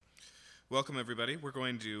Welcome, everybody. We're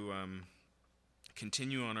going to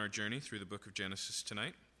continue on our journey through the book of Genesis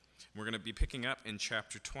tonight. We're going to be picking up in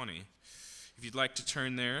chapter 20. If you'd like to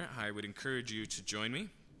turn there, I would encourage you to join me.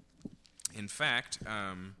 In fact,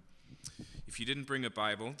 if you didn't bring a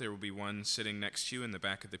Bible, there will be one sitting next to you in the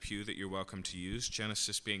back of the pew that you're welcome to use.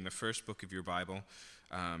 Genesis being the first book of your Bible,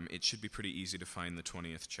 it should be pretty easy to find the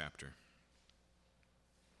 20th chapter.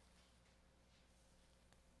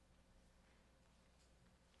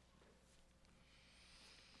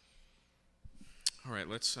 All right,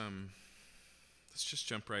 let's just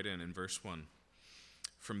jump right in verse 1.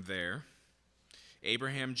 From there,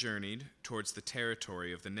 Abraham journeyed towards the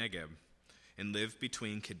territory of the Negeb and lived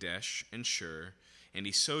between Kadesh and Shur, and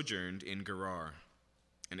he sojourned in Gerar.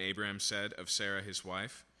 And Abraham said of Sarah his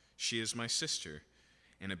wife, "She is my sister."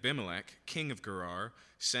 And Abimelech, king of Gerar,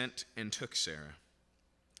 sent and took Sarah.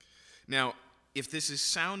 Now, if this is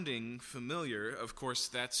sounding familiar, of course,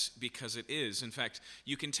 that's because it is. In fact,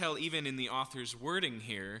 you can tell even in the author's wording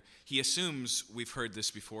here, he assumes we've heard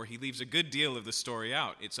this before. He leaves a good deal of the story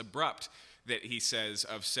out. It's abrupt that he says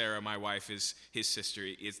of Sarah, my wife is his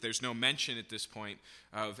sister. There's no mention at this point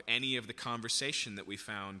of any of the conversation that we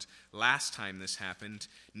found last time this happened,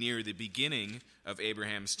 near the beginning of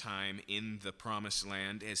Abraham's time in the Promised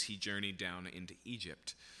Land as he journeyed down into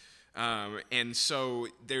Egypt. And so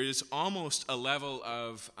there's almost a level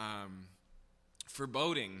of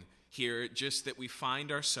foreboding here, just that we find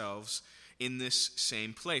ourselves in this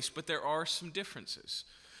same place. But there are some differences.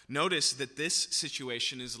 Notice that this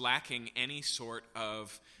situation is lacking any sort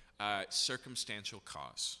of circumstantial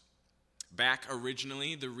cause. Back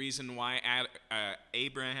originally, the reason why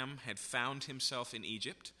Abraham had found himself in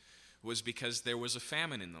Egypt was because there was a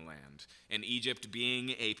famine in the land. And Egypt,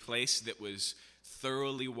 being a place that was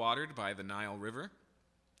thoroughly watered by the Nile River,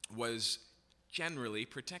 was generally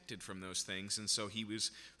protected from those things, and so he was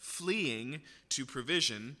fleeing to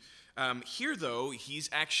provision. Here, though, he's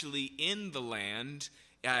actually in the land,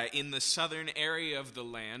 in the southern area of the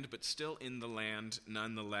land, but still in the land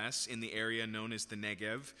nonetheless, in the area known as the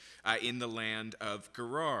Negev, in the land of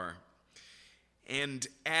Gerar. And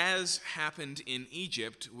as happened in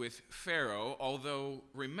Egypt with Pharaoh, although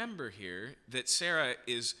remember here that Sarah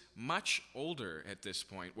is much older at this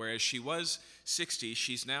point, whereas she was 60,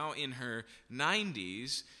 she's now in her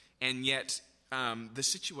 90s, and yet the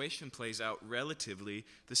situation plays out relatively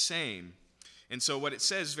the same. And so what it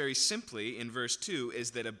says very simply in verse 2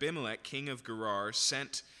 is that Abimelech, king of Gerar,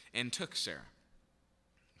 sent and took Sarah.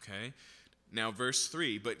 Okay? Now, verse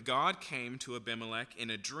 3, "But God came to Abimelech in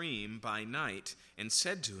a dream by night and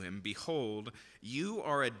said to him, 'Behold, you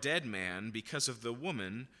are a dead man because of the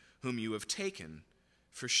woman whom you have taken,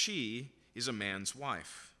 for she is a man's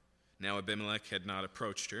wife.' Now Abimelech had not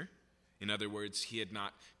approached her." In other words, he had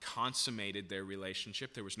not consummated their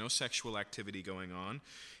relationship. There was no sexual activity going on.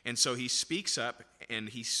 And so he speaks up and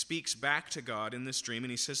he speaks back to God in this dream,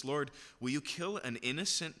 and he says, "Lord, will you kill an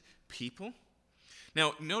innocent people?"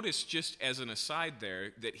 Now, notice just as an aside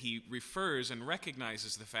there that he refers and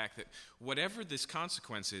recognizes the fact that whatever this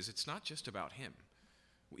consequence is, it's not just about him.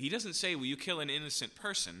 He doesn't say, "Will you kill an innocent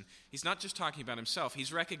person?" He's not just talking about himself.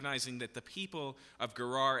 He's recognizing that the people of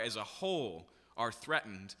Gerar as a whole are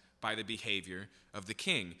threatened by the behavior of the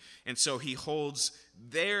king. And so he holds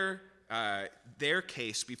their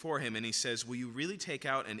case before him, and he says, "Will you really take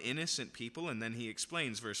out an innocent people?" And then he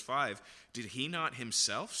explains, verse 5, "Did he not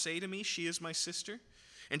himself say to me, 'She is my sister'?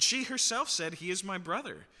 And she herself said, 'He is my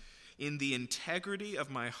brother.' In the integrity of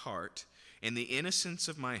my heart and the innocence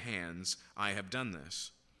of my hands, I have done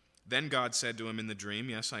this." Then God said to him in the dream,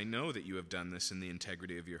 "Yes, I know that you have done this in the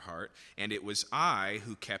integrity of your heart, and it was I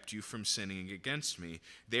who kept you from sinning against me.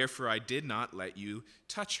 Therefore I did not let you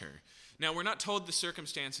touch her." Now, we're not told the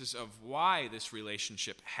circumstances of why this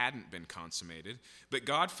relationship hadn't been consummated, but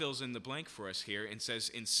God fills in the blank for us here and says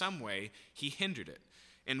in some way he hindered it.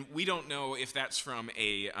 And we don't know if that's from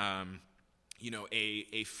a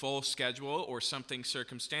full schedule or something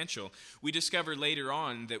circumstantial. We discover later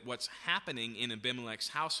on that what's happening in Abimelech's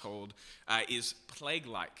household is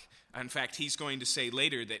plague-like. In fact, he's going to say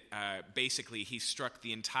later that basically he struck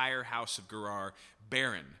the entire house of Gerar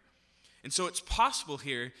barren. And so it's possible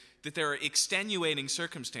here that there are extenuating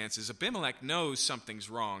circumstances. Abimelech knows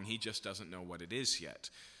something's wrong. He just doesn't know what it is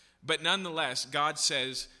yet. But nonetheless, God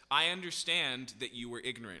says, "I understand that you were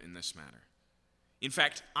ignorant in this matter. In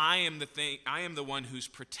fact, I am the one who's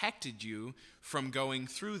protected you from going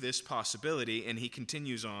through this possibility." And he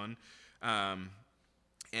continues on,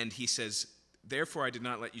 and he says, "Therefore I did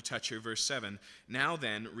not let you touch her." Verse 7, "Now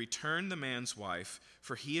then, return the man's wife,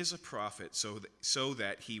 for he is a prophet, so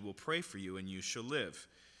that he will pray for you and you shall live."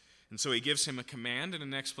 And so he gives him a command and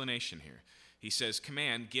an explanation here. He says,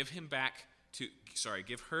 give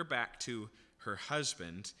her back to her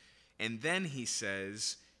husband. And then he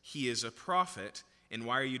says, he is a prophet, and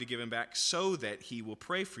why are you to give him back? So that he will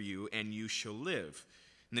pray for you, and you shall live.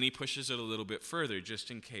 And then he pushes it a little bit further, just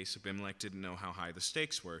in case Abimelech didn't know how high the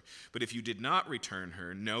stakes were. But if you did not return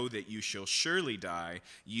her, know that you shall surely die,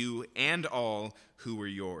 you and all who were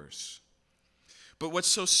yours. But what's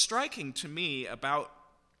so striking to me about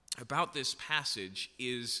this passage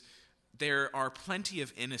is there are plenty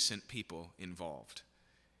of innocent people involved.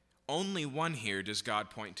 Only one here does God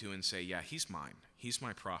point to and say, yeah, he's mine. He's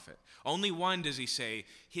my prophet. Only one does he say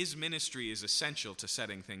his ministry is essential to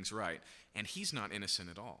setting things right, and he's not innocent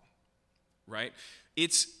at all, right?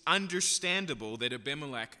 It's understandable that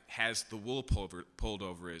Abimelech has the wool pulled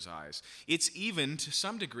over his eyes. It's even, to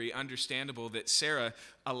some degree, understandable that Sarah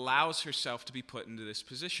allows herself to be put into this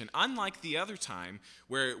position. Unlike the other time,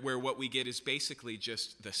 where what we get is basically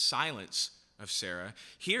just the silence of Sarah,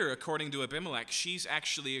 here, according to Abimelech, she's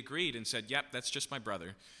actually agreed and said, yep, that's just my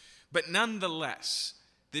brother. But nonetheless,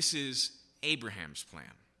 this is Abraham's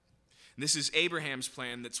plan. This is Abraham's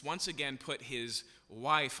plan that's once again put his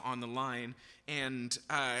wife on the line. And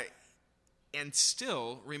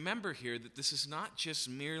still, remember here that this is not just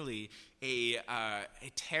merely a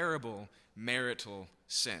terrible marital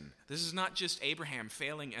sin. This is not just Abraham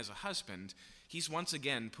failing as a husband. He's once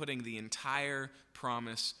again putting the entire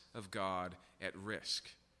promise of God at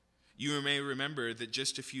risk. You may remember that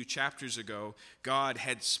just a few chapters ago, God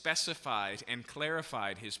had specified and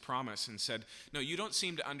clarified his promise and said, no, you don't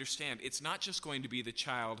seem to understand. It's not just going to be the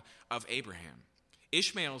child of Abraham.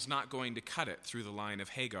 Ishmael's not going to cut it through the line of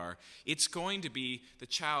Hagar. It's going to be the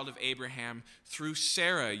child of Abraham through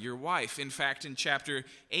Sarah, your wife. In fact, in chapter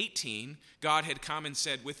 18, God had come and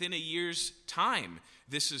said, within a year's time,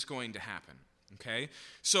 this is going to happen. Okay?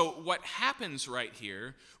 So what happens right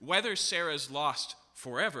here, whether Sarah's lost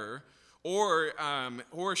forever,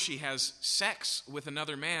 or she has sex with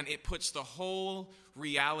another man, it puts the whole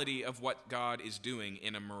reality of what God is doing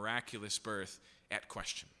in a miraculous birth at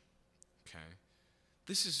question. Okay?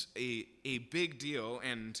 This is a big deal,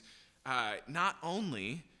 and not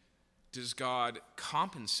only does God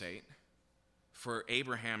compensate for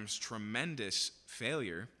Abraham's tremendous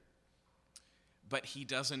failure, but he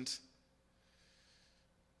doesn't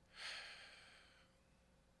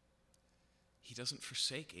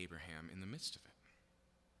forsake Abraham in the midst of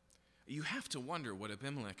it. You have to wonder what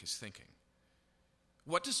Abimelech is thinking.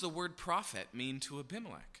 What does the word prophet mean to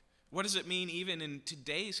Abimelech? What does it mean even in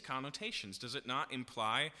today's connotations? Does it not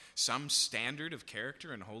imply some standard of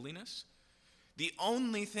character and holiness? The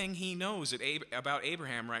only thing he knows about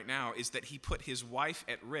Abraham right now is that he put his wife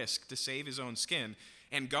at risk to save his own skin.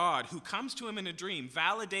 And God, who comes to him in a dream,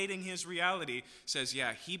 validating his reality, says,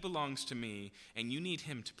 yeah, he belongs to me, and you need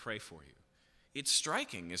him to pray for you. It's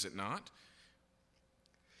striking, is it not?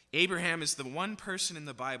 Abraham is the one person in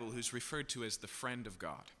the Bible who's referred to as the friend of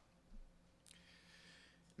God.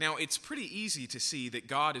 Now, it's pretty easy to see that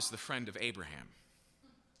God is the friend of Abraham.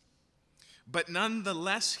 But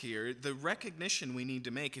nonetheless here, the recognition we need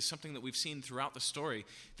to make is something that we've seen throughout the story,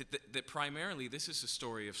 that primarily this is a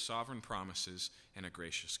story of sovereign promises and a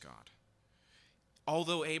gracious God.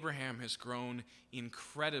 Although Abraham has grown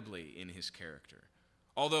incredibly in his character,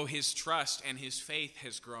 although his trust and his faith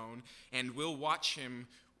has grown, and we'll watch him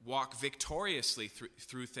walk victoriously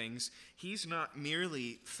through things, he's not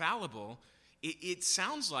merely fallible. It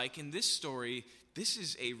sounds like in this story, this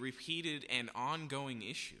is a repeated and ongoing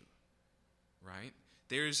issue, right?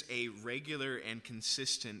 There's a regular and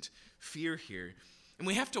consistent fear here. And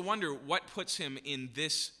we have to wonder what puts him in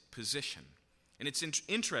this position. And it's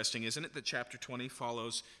interesting, isn't it, that chapter 20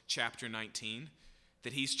 follows chapter 19?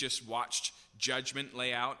 That he's just watched judgment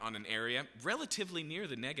lay out on an area relatively near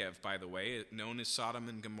the Negev, by the way, known as Sodom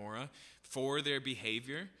and Gomorrah, for their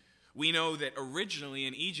behavior. We know that originally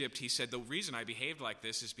in Egypt, he said, the reason I behaved like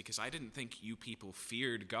this is because I didn't think you people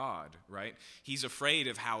feared God, right? He's afraid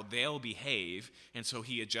of how they'll behave, and so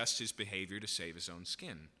he adjusts his behavior to save his own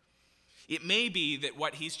skin. It may be that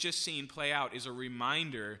what he's just seen play out is a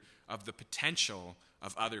reminder of the potential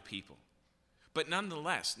of other people. But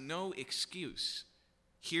nonetheless, no excuse.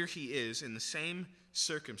 Here he is in the same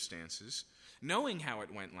circumstances, knowing how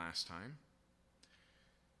it went last time.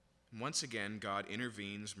 Once again, God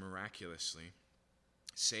intervenes miraculously,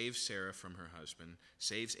 saves Sarah from her husband,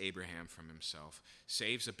 saves Abraham from himself,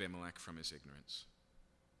 saves Abimelech from his ignorance.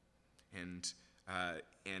 And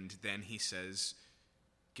then he says,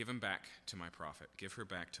 give him back to my prophet. Give her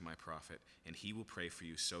back to my prophet, and he will pray for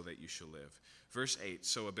you so that you shall live. Verse 8,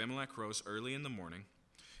 so Abimelech rose early in the morning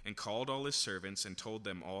and called all his servants and told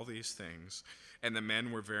them all these things, and the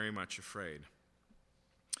men were very much afraid.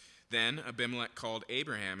 Then Abimelech called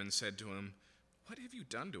Abraham and said to him, "What have you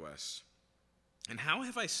done to us? And how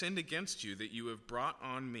have I sinned against you that you have brought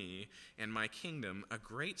on me and my kingdom a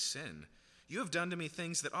great sin? You have done to me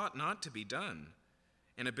things that ought not to be done."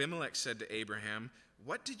 And Abimelech said to Abraham,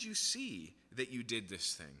 "What did you see that you did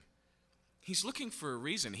this thing?" He's looking for a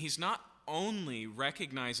reason. He's not only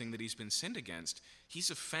recognizing that he's been sinned against, he's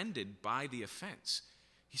offended by the offense.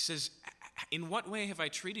 He says, "In what way have I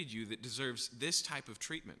treated you that deserves this type of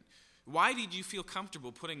treatment? Why did you feel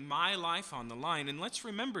comfortable putting my life on the line?" And let's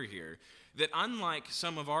remember here that unlike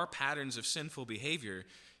some of our patterns of sinful behavior,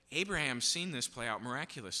 Abraham's seen this play out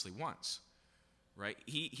miraculously once, right?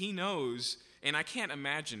 He knows, and I can't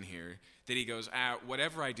imagine here that he goes,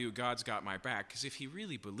 whatever I do, God's got my back, because if he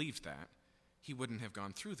really believed that, he wouldn't have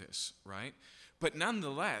gone through this, right? But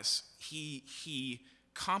nonetheless, he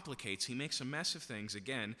complicates, he makes a mess of things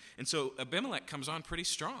again, and so Abimelech comes on pretty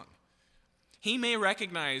strong. He may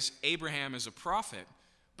recognize Abraham as a prophet,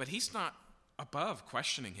 but he's not above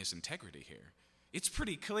questioning his integrity here. It's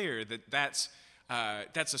pretty clear that that's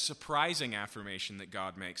a surprising affirmation that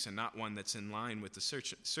God makes and not one that's in line with the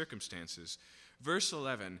circumstances. Verse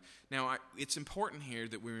 11, now it's important here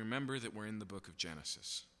that we remember that we're in the book of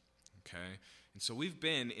Genesis, okay? And so we've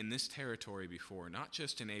been in this territory before, not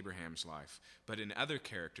just in Abraham's life, but in other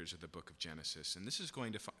characters of the book of Genesis. And this is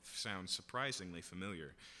going to sound surprisingly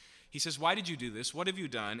familiar. He says, "Why did you do this? What have you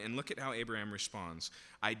done?" And look at how Abraham responds.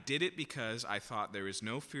 "I did it because I thought there is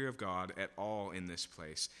no fear of God at all in this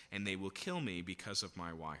place, and they will kill me because of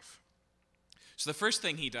my wife." So the first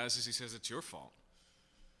thing he does is he says, "It's your fault."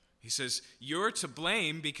 He says, "You're to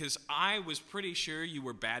blame because I was pretty sure you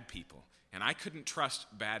were bad people, and I couldn't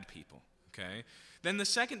trust bad people." Okay? Then the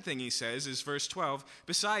second thing he says is verse 12,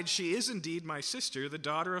 "Besides, she is indeed my sister, the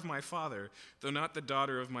daughter of my father, though not the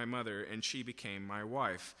daughter of my mother, and she became my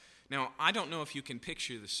wife." Now, I don't know if you can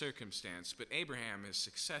picture the circumstance, but Abraham has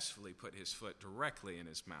successfully put his foot directly in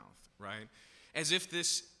his mouth, right? As if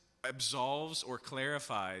this absolves or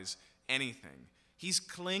clarifies anything. He's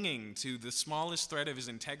clinging to the smallest thread of his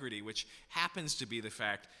integrity, which happens to be the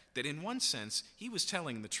fact that in one sense, he was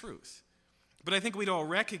telling the truth. But I think we'd all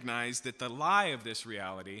recognize that the lie of this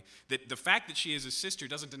reality, that the fact that she is his sister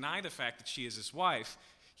doesn't deny the fact that she is his wife,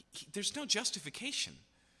 there's no justification.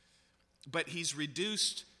 But he's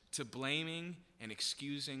reduced to blaming and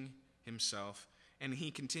excusing himself. And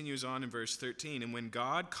he continues on in verse 13, "And when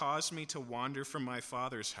God caused me to wander from my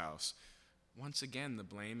father's house," once again the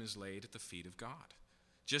blame is laid at the feet of God.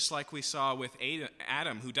 Just like we saw with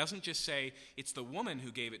Adam, who doesn't just say, "It's the woman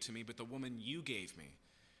who gave it to me, but the woman you gave me."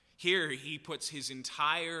 Here he puts his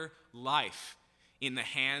entire life in the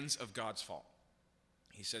hands of God's fault.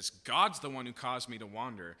 He says, "God's the one who caused me to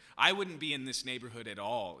wander. I wouldn't be in this neighborhood at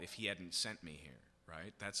all if he hadn't sent me here,"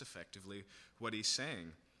 right? That's effectively what he's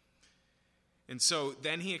saying. And so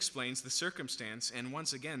then he explains the circumstance, and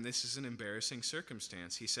once again, this is an embarrassing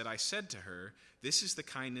circumstance. He said, "I said to her, 'This is the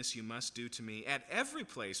kindness you must do to me. At every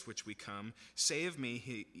place which we come, say of me,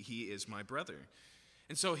 he is my brother.'"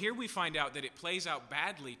 And so here we find out that it plays out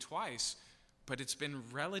badly twice, but it's been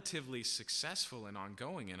relatively successful and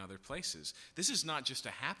ongoing in other places. This is not just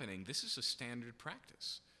a happening, this is a standard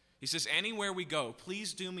practice. He says, "Anywhere we go,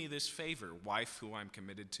 please do me this favor, wife who I'm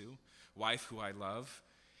committed to, wife who I love,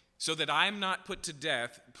 so that I'm not put to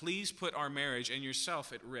death. Please put our marriage and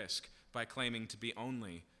yourself at risk by claiming to be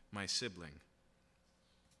only my sibling."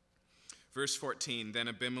 Verse 14, "Then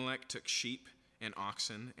Abimelech took sheep and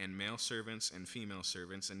oxen and male servants and female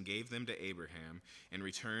servants and gave them to Abraham and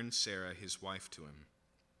returned Sarah his wife to him."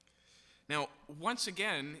 Now, once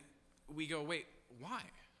again, we go, wait, why?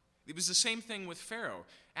 It was the same thing with Pharaoh.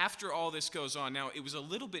 After all this goes on, now it was a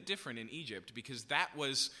little bit different in Egypt because that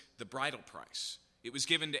was the bridal price. It was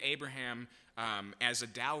given to Abraham as a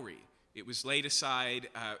dowry. It was laid aside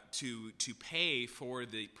to pay for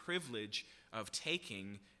the privilege of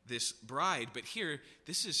taking this bride, but here,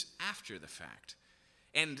 this is after the fact.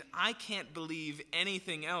 And I can't believe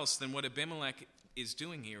anything else than what Abimelech is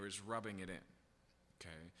doing here is rubbing it in,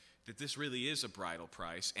 okay? That this really is a bridal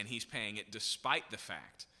price, and he's paying it despite the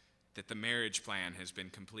fact that the marriage plan has been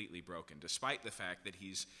completely broken, despite the fact that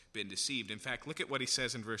he's been deceived. In fact, look at what he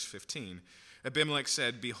says in verse 15. Abimelech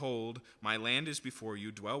said, "Behold, my land is before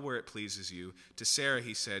you, dwell where it pleases you." To Sarah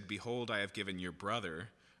he said, "Behold, I have given your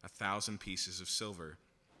brother 1,000 pieces of silver.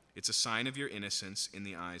 It's a sign of your innocence in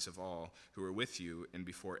the eyes of all who are with you, and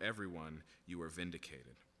before everyone you are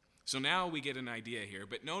vindicated." So now we get an idea here,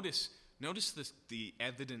 but notice the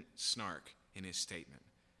evident snark in his statement.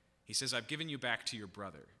 He says, "I've given you back to your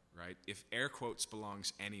brother." right? If air quotes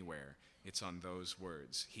belongs anywhere, it's on those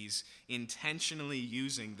words. He's intentionally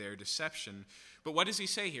using their deception. But what does he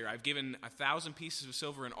say here? I've given 1,000 pieces of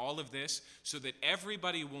silver and all of this so that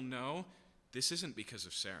everybody will know this isn't because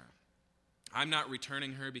of Sarah. I'm not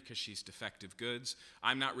returning her because she's defective goods.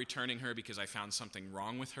 I'm not returning her because I found something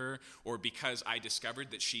wrong with her or because I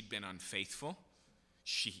discovered that she'd been unfaithful.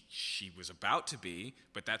 She was about to be,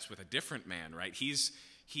 but that's with a different man, right? He's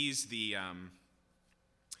the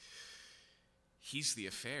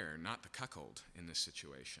affair, not the cuckold in this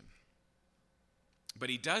situation. But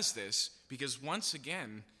he does this because once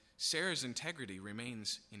again, Sarah's integrity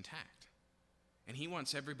remains intact. And he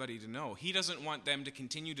wants everybody to know. He doesn't want them to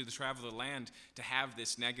continue to travel the land to have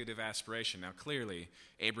this negative aspiration. Now, clearly,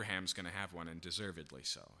 Abraham's going to have one, and deservedly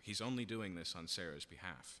so. He's only doing this on Sarah's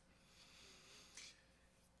behalf.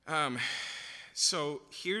 So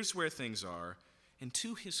here's where things are, and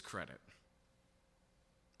to his credit,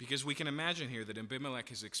 because we can imagine here that Abimelech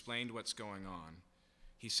has explained what's going on.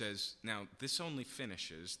 He says, now, this only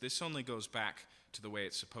goes back to the way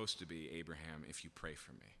it's supposed to be, Abraham, if you pray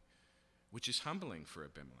for me. Which is humbling for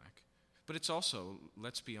Abimelech, but it's also,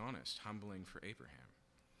 let's be honest, humbling for Abraham.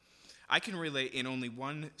 I can relate in only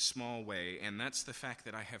one small way, and that's the fact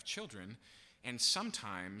that I have children, and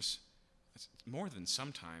sometimes, more than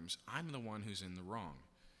sometimes, I'm the one who's in the wrong.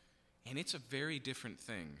 And it's a very different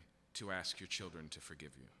thing to ask your children to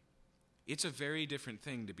forgive you. It's a very different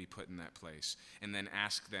thing to be put in that place and then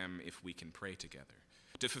ask them if we can pray together,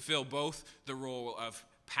 to fulfill both the role of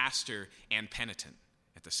pastor and penitent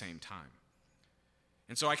at the same time.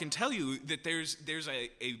 And so I can tell you that there's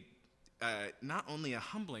not only a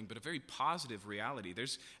humbling, but a very positive reality.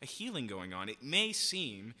 There's a healing going on. It may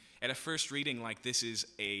seem at a first reading like this is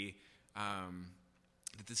that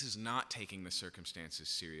this is not taking the circumstances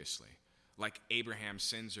seriously, like Abraham's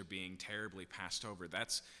sins are being terribly passed over.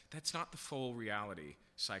 That's not the full reality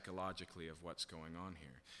psychologically of what's going on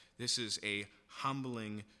here. This is a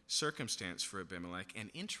humbling circumstance for Abimelech,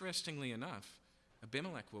 and interestingly enough,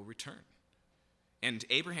 Abimelech will return. And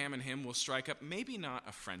Abraham and him will strike up, maybe not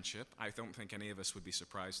a friendship. I don't think any of us would be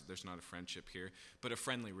surprised that there's not a friendship here, but a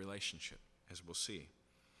friendly relationship, as we'll see.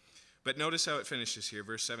 But notice how it finishes here.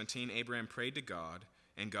 Verse 17, Abraham prayed to God,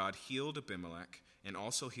 and God healed Abimelech, and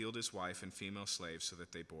also healed his wife and female slaves so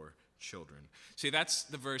that they bore children. See, that's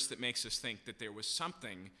the verse that makes us think that there was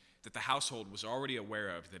something that the household was already aware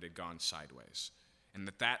of that had gone sideways, and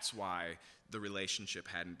that's why the relationship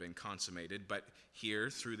hadn't been consummated. But here,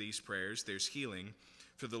 through these prayers, there's healing.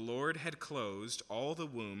 For the Lord had closed all the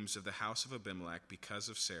wombs of the house of Abimelech because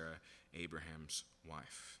of Sarah, Abraham's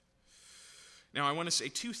wife. Now, I want to say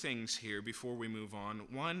two things here before we move on.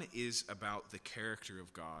 One is about the character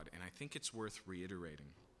of God, and I think it's worth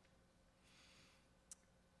reiterating.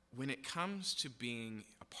 When it comes to being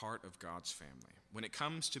a part of God's family, when it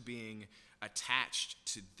comes to being attached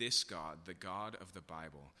to this God, the God of the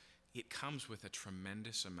Bible, it comes with a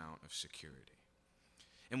tremendous amount of security.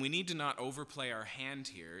 And we need to not overplay our hand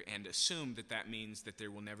here and assume that that means that there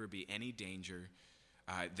will never be any danger,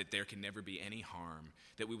 that there can never be any harm,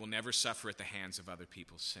 that we will never suffer at the hands of other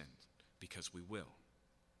people's sin, because we will.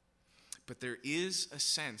 But there is a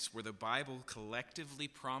sense where the Bible collectively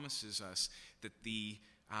promises us that the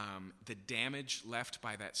damage left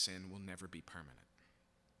by that sin will never be permanent.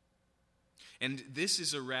 And this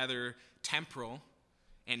is a rather temporal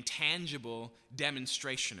and tangible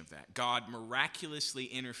demonstration of that. God miraculously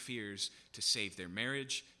interferes to save their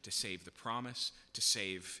marriage, to save the promise, to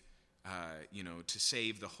save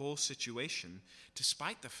the whole situation,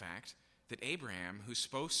 despite the fact that Abraham, who's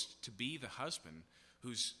supposed to be the husband,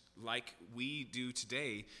 who's like we do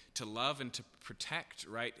today, to love and to protect,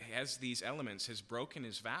 right, has these elements, has broken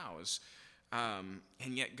his vows, and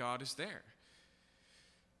yet God is there.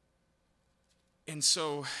 And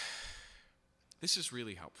so this is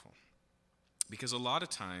really helpful, because a lot of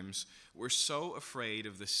times we're so afraid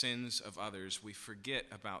of the sins of others, we forget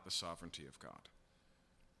about the sovereignty of God.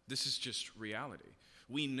 This is just reality.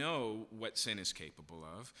 We know what sin is capable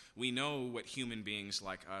of. We know what human beings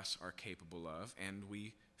like us are capable of, and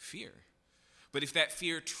we fear. But if that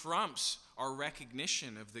fear trumps our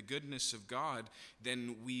recognition of the goodness of God,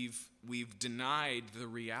 then we've denied the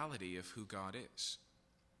reality of who God is.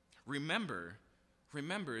 Remember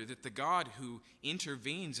that the God who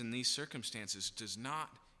intervenes in these circumstances does not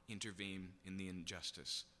intervene in the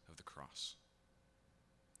injustice of the cross.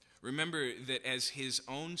 Remember that as his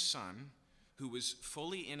own son, who was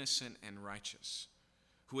fully innocent and righteous,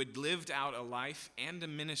 who had lived out a life and a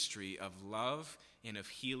ministry of love and of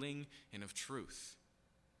healing and of truth,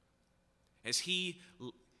 as he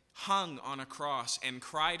hung on a cross and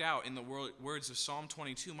cried out in the words of Psalm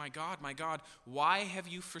 22, my God, why have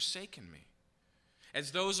you forsaken me?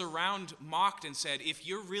 As those around mocked and said, if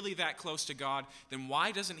you're really that close to God, then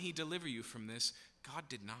why doesn't he deliver you from this? God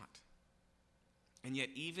did not. And yet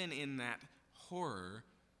even in that horror,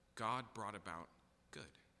 God brought about good.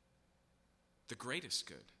 The greatest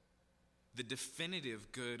good. The definitive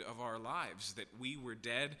good of our lives, that we were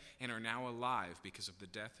dead and are now alive because of the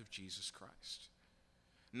death of Jesus Christ.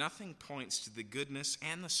 Nothing points to the goodness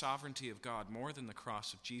and the sovereignty of God more than the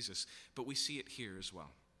cross of Jesus, but we see it here as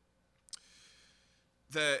well.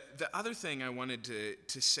 The other thing I wanted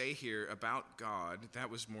to say here about God, that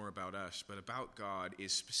was more about us, but about God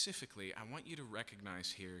is specifically, I want you to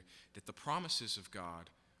recognize here that the promises of God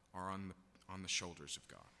are on the shoulders of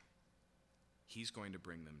God. He's going to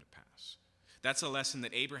bring them to pass. That's a lesson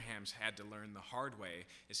that Abraham's had to learn the hard way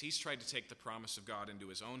as he's tried to take the promise of God into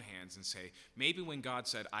his own hands and say, maybe when God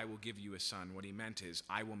said, I will give you a son, what he meant is,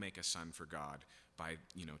 I will make a son for God by,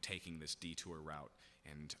 taking this detour route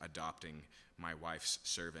and adopting my wife's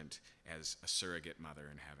servant as a surrogate mother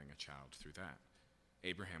and having a child through that.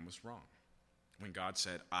 Abraham was wrong. When God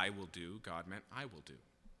said, I will do, God meant I will do.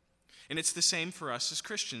 And it's the same for us as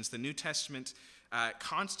Christians. The New Testament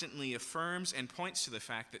constantly affirms and points to the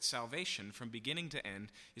fact that salvation from beginning to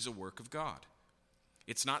end is a work of God.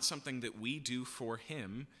 It's not something that we do for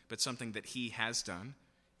him, but something that he has done,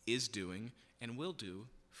 is doing, and will do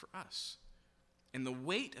for us. And the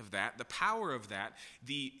weight of that, the power of that,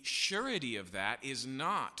 the surety of that is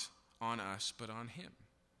not on us, but on him.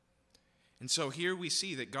 And so here we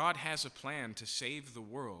see that God has a plan to save the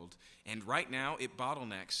world, and right now it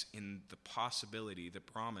bottlenecks in the possibility, the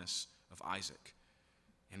promise of Isaac.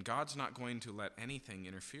 And God's not going to let anything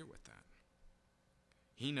interfere with that.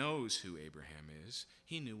 He knows who Abraham is.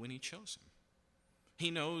 He knew when he chose him.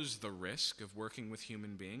 He knows the risk of working with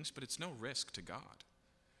human beings, but it's no risk to God.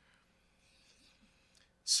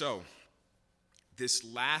 So, this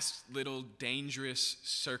last little dangerous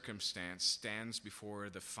circumstance stands before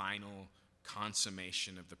the final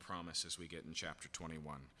consummation of the promise as we get in chapter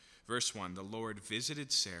 21. Verse 1, the Lord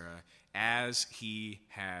visited Sarah as he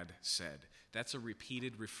had said. That's a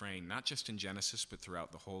repeated refrain, not just in Genesis, but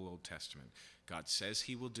throughout the whole Old Testament. God says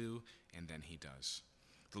he will do, and then he does.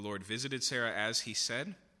 The Lord visited Sarah as he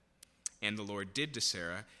said, and the Lord did to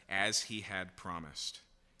Sarah as he had promised.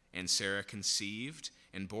 And Sarah conceived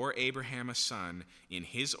and bore Abraham a son in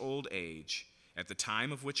his old age, at the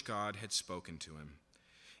time of which God had spoken to him.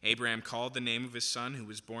 Abraham called the name of his son who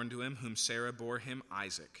was born to him, whom Sarah bore him,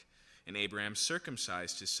 Isaac. And Abraham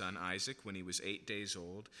circumcised his son Isaac when he was 8 days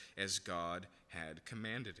old, as God had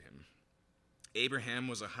commanded him. Abraham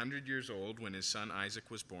was 100 years old when his son Isaac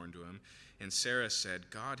was born to him, and Sarah said,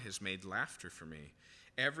 God has made laughter for me.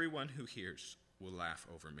 Everyone who hears will laugh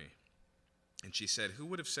over me. And she said, who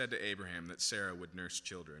would have said to Abraham that Sarah would nurse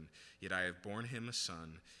children? Yet I have borne him a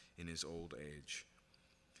son in his old age.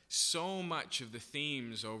 So much of the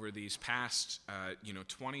themes over these past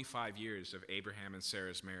 25 years of Abraham and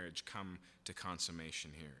Sarah's marriage come to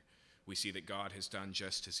consummation here. We see that God has done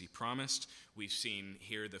just as he promised. We've seen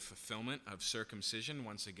here the fulfillment of circumcision.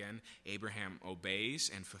 Once again, Abraham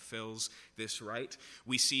obeys and fulfills this rite.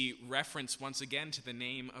 We see reference once again to the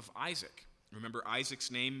name of Isaac. Remember,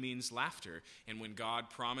 Isaac's name means laughter. And when God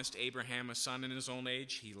promised Abraham a son in his old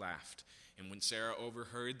age, he laughed. And when Sarah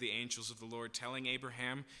overheard the angels of the Lord telling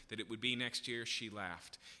Abraham that it would be next year, she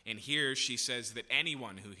laughed. And here she says that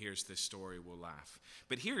anyone who hears this story will laugh.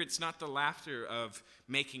 But here it's not the laughter of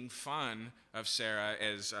making fun of Sarah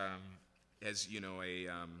as a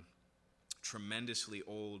tremendously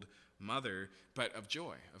old mother, but of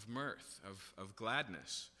joy, of mirth, of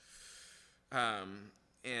gladness.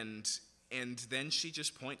 And then she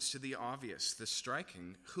just points to the obvious, the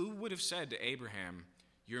striking. Who would have said to Abraham,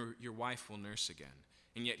 your wife will nurse again?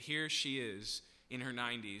 And yet here she is in her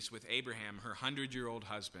 90s with Abraham, her 100-year-old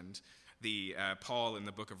husband. Paul in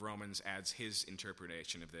the book of Romans adds his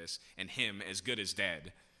interpretation of this, and him as good as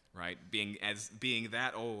dead, right? Being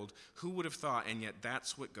that old, who would have thought? And yet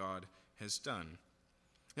that's what God has done.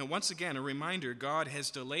 Now, once again, a reminder, God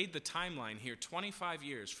has delayed the timeline here 25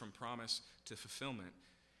 years from promise to fulfillment.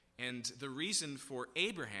 And the reason for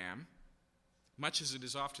Abraham, much as it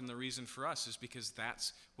is often the reason for us, is because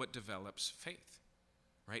that's what develops faith.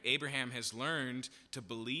 Right? Abraham has learned to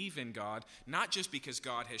believe in God, not just because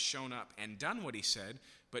God has shown up and done what he said,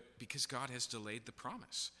 but because God has delayed the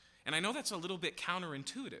promise. And I know that's a little bit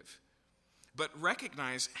counterintuitive, but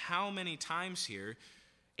recognize how many times here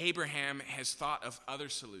Abraham has thought of other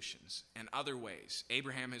solutions and other ways.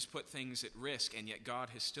 Abraham has put things at risk, and yet God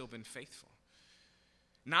has still been faithful.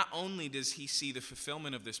 Not only does he see the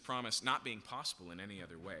fulfillment of this promise not being possible in any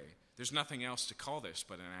other way, there's nothing else to call this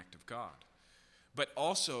but an act of God, but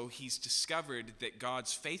also he's discovered that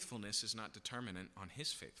God's faithfulness is not determinant on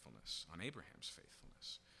his faithfulness, on Abraham's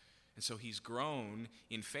faithfulness. And so he's grown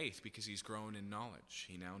in faith because he's grown in knowledge.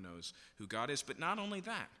 He now knows who God is. But not only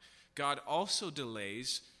that, God also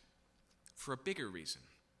delays for a bigger reason,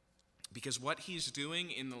 because what he's doing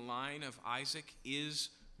in the line of Isaac is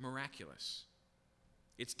miraculous.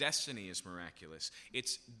 Its destiny is miraculous.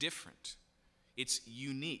 It's different. It's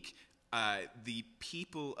unique. The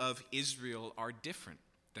people of Israel are different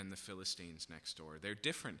than the Philistines next door. They're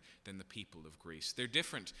different than the people of Greece. They're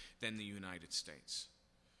different than the United States.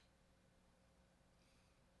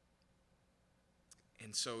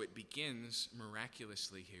 And so it begins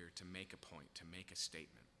miraculously here to make a point, to make a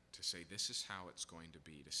statement, to say this is how it's going to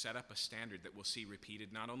be, to set up a standard that we'll see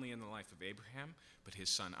repeated not only in the life of Abraham, but his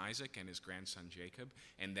son Isaac and his grandson Jacob,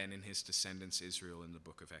 and then in his descendants Israel in the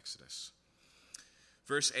book of Exodus.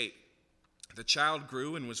 Verse 8, the child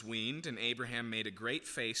grew and was weaned, and Abraham made a great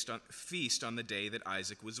feast on the day that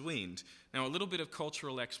Isaac was weaned. Now, a little bit of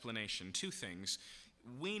cultural explanation, two things.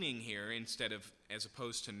 Weaning here, as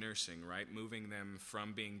opposed to nursing, right? Moving them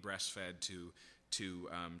from being breastfed to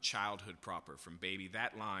childhood proper, from baby.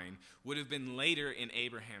 That line would have been later in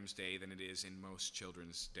Abraham's day than it is in most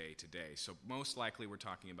children's day today. So most likely we're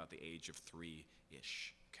talking about the age of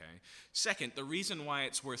 3-ish. Okay. Second, the reason why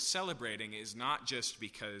it's worth celebrating is not just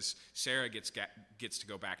because Sarah gets to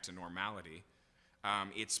go back to normality.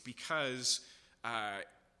 It's because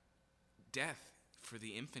death for the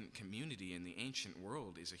infant community in the ancient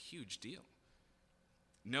world is a huge deal.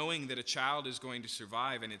 Knowing that a child is going to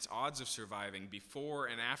survive and its odds of surviving before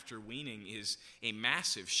and after weaning is a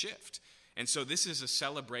massive shift. And so this is a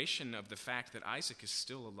celebration of the fact that Isaac is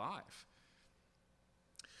still alive.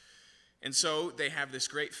 And so they have this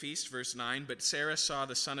great feast, verse 9, but Sarah saw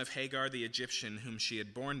the son of Hagar the Egyptian, whom she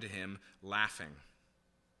had borne to him, laughing.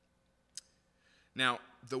 Now,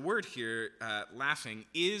 the word here, laughing,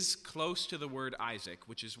 is close to the word Isaac,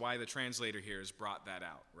 which is why the translator here has brought that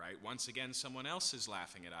out, right? Once again, someone else is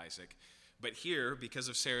laughing at Isaac. But here, because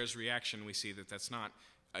of Sarah's reaction, we see that that's not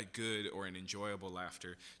a good or an enjoyable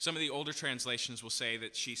laughter. Some of the older translations will say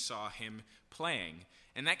that she saw him playing,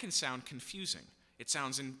 and that can sound confusing. It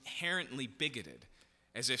sounds inherently bigoted,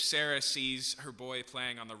 as if Sarah sees her boy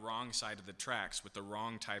playing on the wrong side of the tracks with the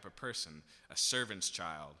wrong type of person, a servant's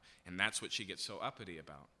child, and that's what she gets so uppity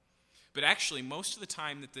about. But actually, most of the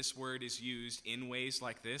time that this word is used in ways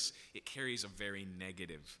like this, it carries a very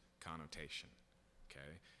negative connotation.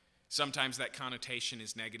 Okay? Sometimes that connotation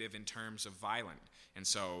is negative in terms of violent, and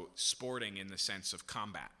so sporting in the sense of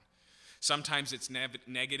combat. Sometimes it's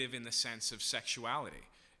negative in the sense of sexuality.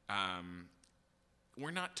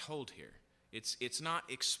 We're not told here. It's not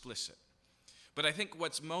explicit. But I think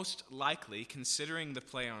what's most likely, considering the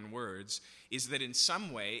play on words, is that in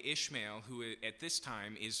some way Ishmael, who at this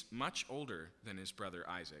time is much older than his brother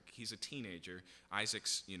Isaac, he's a teenager,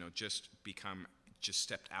 Isaac's just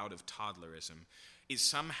stepped out of toddlerism, is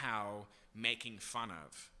somehow making fun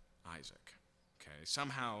of Isaac, okay?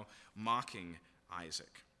 Somehow mocking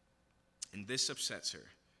Isaac. And this upsets her.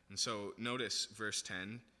 And so notice verse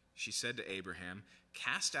 10, she said to Abraham,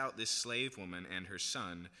 "Cast out this slave woman and her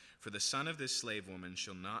son, for the son of this slave woman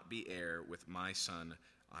shall not be heir with my son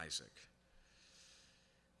Isaac."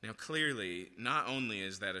 Now clearly, not only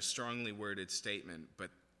is that a strongly worded statement,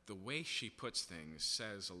 but the way she puts things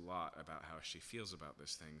says a lot about how she feels about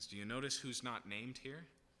these things. Do you notice who's not named here?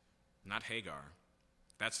 Not Hagar.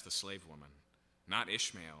 That's the slave woman. Not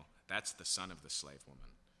Ishmael. That's the son of the slave woman.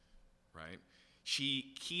 Right?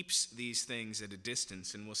 She keeps these things at a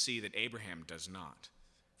distance, and we'll see that Abraham does not,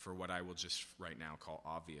 for what I will just right now call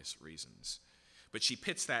obvious reasons. But she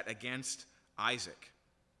pits that against Isaac.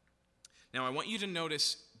 Now, I want you to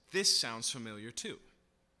notice this sounds familiar too.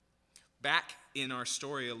 Back in our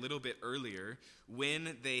story a little bit earlier,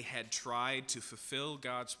 when they had tried to fulfill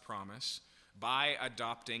God's promise by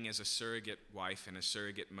adopting as a surrogate wife and a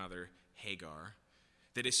surrogate mother Hagar,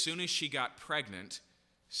 that as soon as she got pregnant,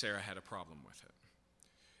 Sarah had a problem with it.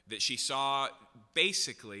 That she saw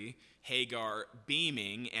basically Hagar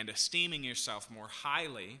beaming and esteeming herself more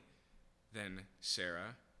highly than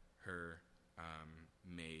Sarah, her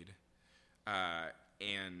maid.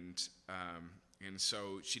 And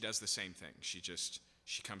so she does the same thing.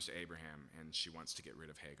 She comes to Abraham and she wants to get rid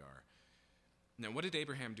of Hagar. Now, what did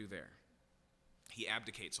Abraham do there? He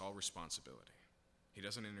abdicates all responsibility. He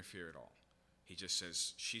doesn't interfere at all. He just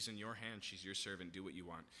says, she's in your hand, she's your servant, do what you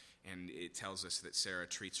want. And it tells us that Sarah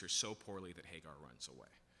treats her so poorly that Hagar runs away.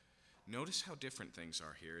 Notice how different things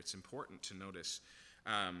are here. It's important to notice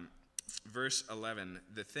Verse 11,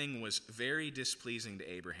 the thing was very displeasing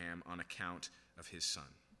to Abraham on account of his son.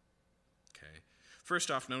 Okay.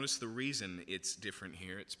 First off, notice the reason it's different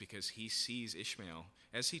here. It's because he sees Ishmael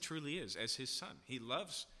as he truly is, as his son. He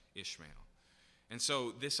loves Ishmael. And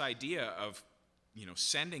so this idea of,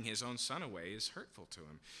 sending his own son away is hurtful to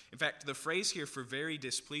him. In fact, the phrase here for very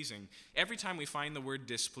displeasing, every time we find the word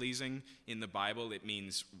displeasing in the Bible, it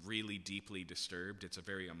means really deeply disturbed. It's a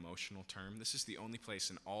very emotional term. This is the only place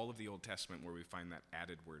in all of the Old Testament where we find that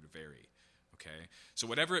added word very. Okay? So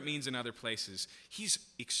whatever it means in other places, he's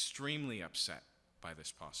extremely upset by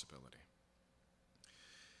this possibility.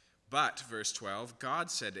 But, verse 12, God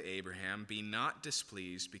said to Abraham, be not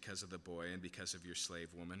displeased because of the boy and because of your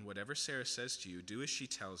slave woman. Whatever Sarah says to you, do as she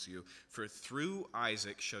tells you, for through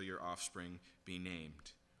Isaac shall your offspring be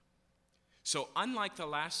named. So unlike the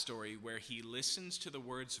last story where he listens to the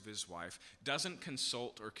words of his wife, doesn't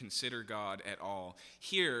consult or consider God at all,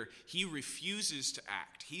 here he refuses to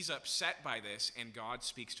act. He's upset by this, and God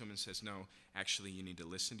speaks to him and says, no, actually you need to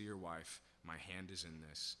listen to your wife. My hand is in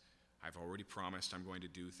this. I've already promised I'm going to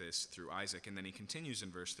do this through Isaac. And then he continues in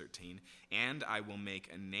verse 13, and I will make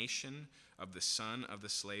a nation of the son of the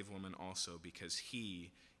slave woman also, because he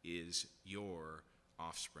is your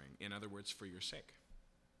offspring. In other words, for your sake.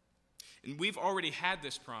 And we've already had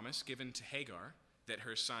this promise given to Hagar, that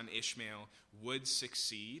her son Ishmael would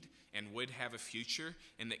succeed and would have a future,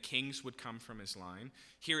 and that kings would come from his line.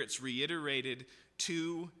 Here it's reiterated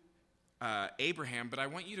to Abraham, but I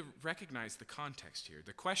want you to recognize the context here.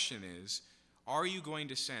 The question is, are you going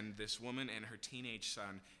to send this woman and her teenage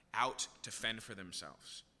son out to fend for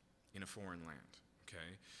themselves in a foreign land?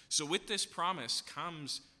 Okay. So with this promise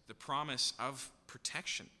comes the promise of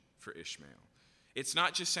protection for Ishmael. It's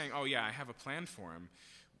not just saying, oh yeah, I have a plan for him.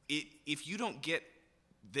 If you don't get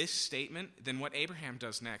this statement, then what Abraham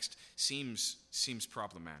does next seems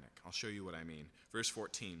problematic. I'll show you what I mean. Verse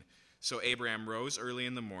 14. So Abraham rose early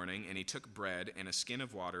in the morning, and he took bread and a skin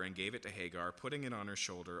of water and gave it to Hagar, putting it on her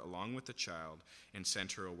shoulder along with the child, and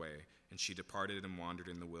sent her away. And she departed and wandered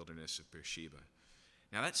in the wilderness of Beersheba.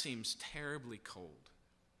 Now that seems terribly cold.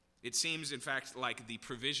 It seems, in fact, like the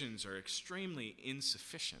provisions are extremely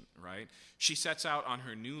insufficient, right? She sets out on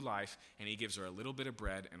her new life, and he gives her a little bit of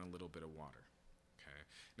bread and a little bit of water. Okay.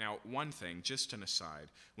 Now, one thing, just an aside,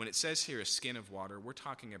 when it says here a skin of water, we're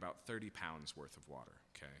talking about 30 pounds worth of water,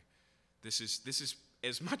 okay? This is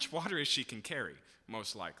as much water as she can carry,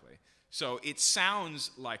 most likely. So it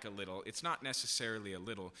sounds like a little. It's not necessarily a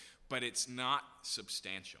little, but it's not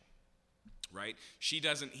substantial, right? He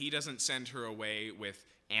doesn't send her away with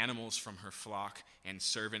animals from her flock and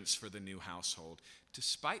servants for the new household,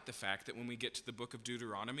 despite the fact that when we get to the book of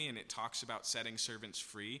Deuteronomy and it talks about setting servants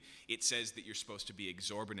free, it says that you're supposed to be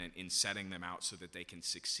exorbitant in setting them out so that they can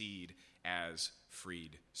succeed as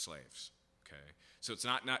freed slaves, okay? So it's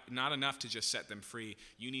not enough to just set them free.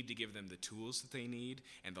 You need to give them the tools that they need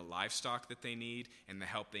and the livestock that they need and the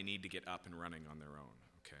help they need to get up and running on their own,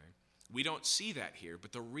 okay? We don't see that here,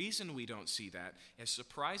 but the reason we don't see that, as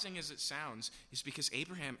surprising as it sounds, is because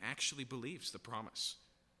Abraham actually believes the promise,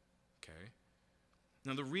 okay?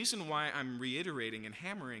 Now, the reason why I'm reiterating and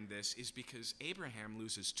hammering this is because Abraham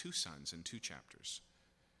loses two sons in 2 chapters.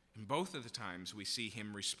 And both of the times we see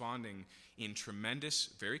him responding in tremendous,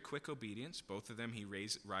 very quick obedience. Both of them he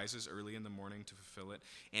rises early in the morning to fulfill it.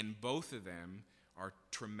 And both of them are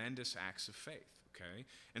tremendous acts of faith, okay?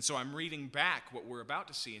 And so I'm reading back what we're about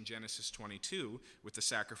to see in Genesis 22 with the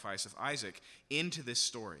sacrifice of Isaac into this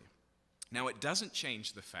story. Now, it doesn't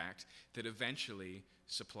change the fact that eventually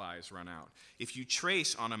supplies run out. If you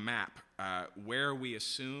trace on a map where we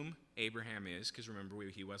assume Abraham is, because remember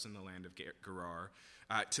he was in the land of Gerar,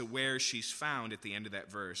 to where she's found at the end of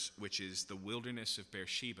that verse, which is the wilderness of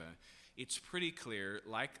Beersheba, it's pretty clear,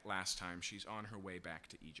 like last time, she's on her way back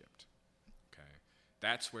to Egypt. Okay,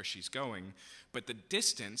 that's where she's going. But the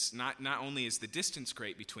distance, not only is the distance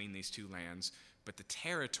great between these two lands, but the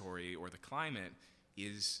territory or the climate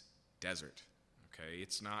is desert. Okay,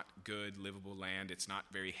 it's not good, livable land. It's not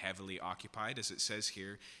very heavily occupied, as it says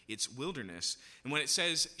here. It's wilderness. And when it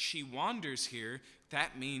says she wanders here,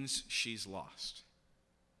 that means she's lost.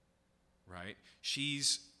 Right?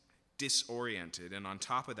 She's disoriented. And on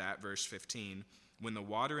top of that, verse 15, when the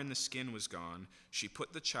water in the skin was gone, she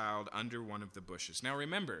put the child under one of the bushes. Now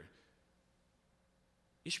remember,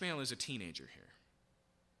 Ishmael is a teenager here.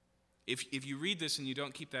 If you read this and you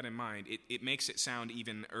don't keep that in mind, it makes it sound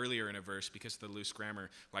even earlier in a verse, because of the loose grammar,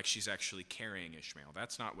 like she's actually carrying Ishmael.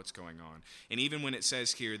 That's not what's going on. And even when it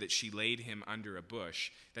says here that she laid him under a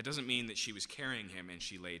bush, that doesn't mean that she was carrying him and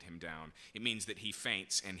she laid him down. It means that he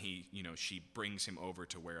faints and she brings him over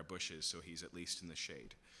to where a bush is, so he's at least in the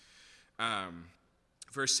shade.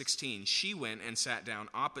 Verse 16, she went and sat down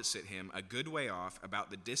opposite him a good way off, about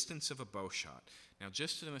the distance of a bow shot. Now,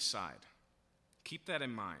 just an aside, keep that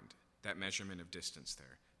in mind, that measurement of distance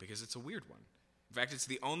there, because it's a weird one. In fact, it's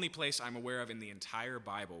the only place I'm aware of in the entire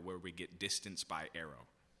Bible where we get distance by arrow,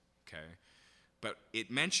 okay? But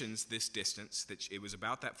it mentions this distance, that it was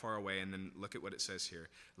about that far away, and then look at what it says here.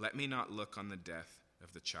 Let me not look on the death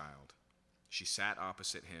of the child. She sat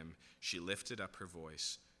opposite him. She lifted up her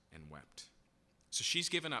voice and wept. So she's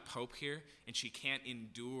given up hope here, and she can't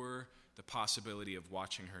endure the possibility of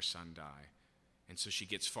watching her son die. And so she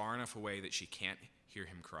gets far enough away that she can't hear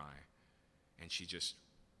him cry, and she just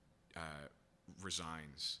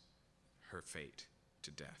resigns her fate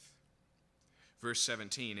to death. Verse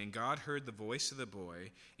 17, and God heard the voice of the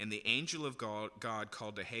boy, and the angel of God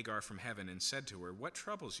called to Hagar from heaven and said to her, what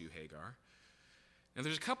troubles you, Hagar? Now,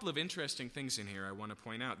 there's a couple of interesting things in here I want to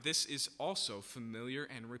point out. This is also familiar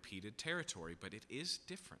and repeated territory, but it is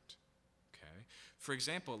different. Okay? For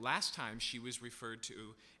example, last time she was referred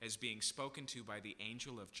to as being spoken to by the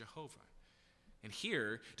angel of Jehovah. And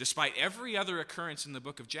here, despite every other occurrence in the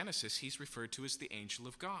book of Genesis, he's referred to as the angel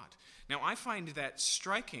of God. Now, I find that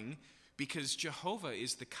striking because Jehovah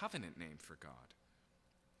is the covenant name for God.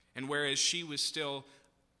 And whereas she was still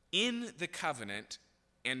in the covenant,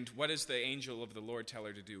 and what does the angel of the Lord tell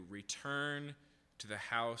her to do? Return to the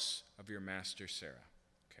house of your master Sarah.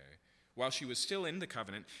 Okay. While she was still in the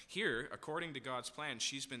covenant, here, according to God's plan,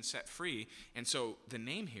 she's been set free, and so the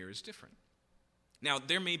name here is different. Now,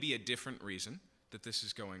 there may be a different reason that this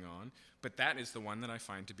is going on, but that is the one that I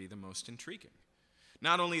find to be the most intriguing.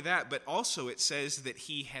 Not only that, but also it says that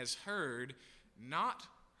he has heard not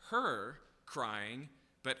her crying,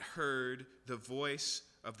 but heard the voice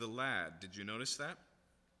of the lad. Did you notice that?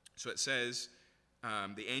 So it says,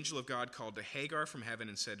 the angel of God called to Hagar from heaven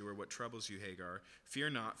and said to her, what troubles you, Hagar? Fear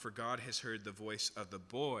not, for God has heard the voice of the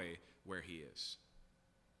boy where he is.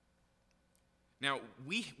 Now,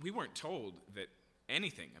 we weren't told that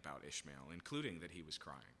anything about Ishmael, including that he was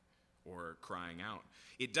crying or crying out.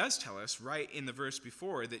 It does tell us right in the verse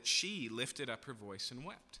before that she lifted up her voice and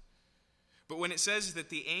wept. But when it says that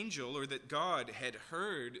the angel, or that God had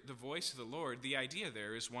heard the voice of the Lord, the idea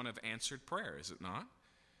there is one of answered prayer, is it not?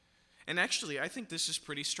 And actually, I think this is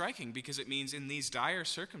pretty striking, because it means in these dire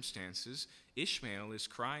circumstances, Ishmael is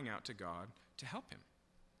crying out to God to help him.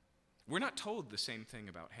 We're not told the same thing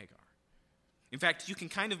about Hagar. In fact, you can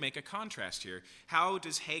kind of make a contrast here. How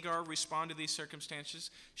does Hagar respond to these circumstances?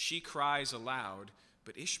 She cries aloud,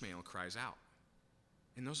 but Ishmael cries out.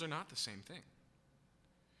 And those are not the same thing.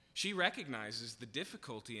 She recognizes the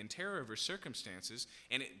difficulty and terror of her circumstances,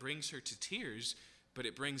 and it brings her to tears, but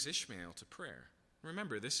it brings Ishmael to prayer.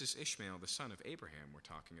 Remember, this is Ishmael, the son of Abraham, we're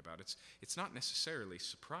talking about. It's not necessarily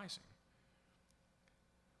surprising.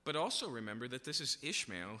 But also remember that this is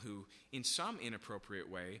Ishmael who, in some inappropriate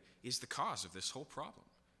way, is the cause of this whole problem.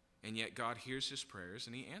 And yet God hears his prayers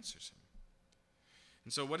and he answers him.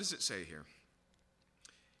 And so what does it say here?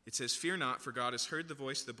 It says, fear not, for God has heard the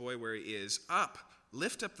voice of the boy where he is. Up,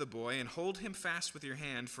 lift up the boy and hold him fast with your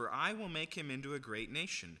hand, for I will make him into a great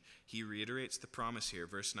nation. He reiterates the promise here,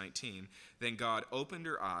 verse 19. Then God opened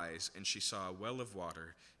her eyes, and she saw a well of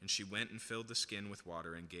water, and she went and filled the skin with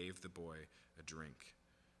water and gave the boy a drink.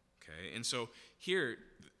 Okay, and so here,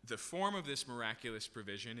 the form of this miraculous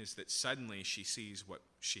provision is that suddenly she sees what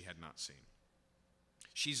she had not seen.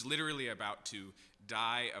 She's literally about to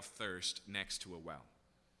die of thirst next to a well.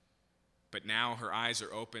 But now her eyes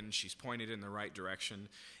are open, she's pointed in the right direction.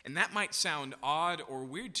 And that might sound odd or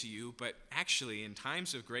weird to you, but actually in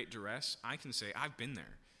times of great duress, I can say I've been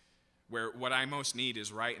there, where what I most need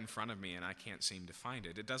is right in front of me and I can't seem to find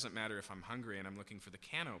it. It doesn't matter if I'm hungry and I'm looking for the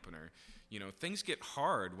can opener. You know, things get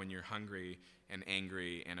hard when you're hungry and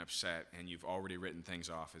angry and upset and you've already written things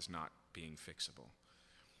off as not being fixable.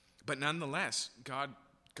 But nonetheless, God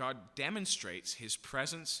demonstrates his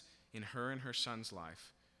presence in her and her son's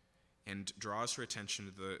life and draws her attention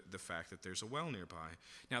to the fact that there's a well nearby.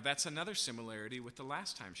 Now, that's another similarity with the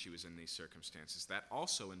last time she was in these circumstances. That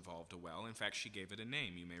also involved a well. In fact, she gave it a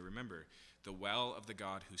name, you may remember, the well of the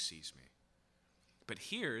God who sees me. But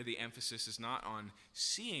here, the emphasis is not on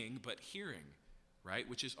seeing, but hearing, right?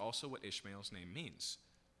 Which is also what Ishmael's name means.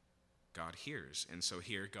 God hears. And so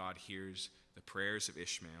here, God hears the prayers of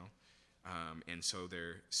Ishmael, and so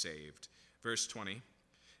they're saved. Verse 20,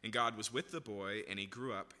 And God was with the boy, and he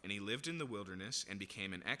grew up, and he lived in the wilderness, and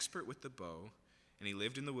became an expert with the bow. And he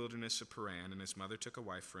lived in the wilderness of Paran, and his mother took a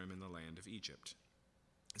wife for him in the land of Egypt.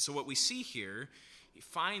 So what we see here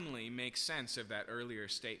finally makes sense of that earlier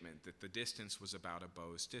statement that the distance was about a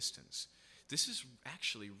bow's distance. This is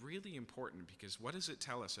actually really important because what does it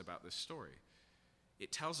tell us about this story?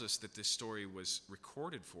 It tells us that this story was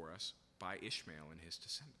recorded for us by Ishmael and his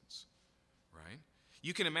descendants, right?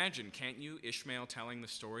 You can imagine, can't you, Ishmael telling the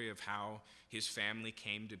story of how his family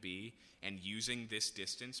came to be and using this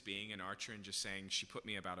distance, being an archer and just saying, she put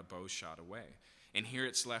me about a bow's shot away. And here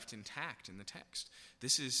it's left intact in the text.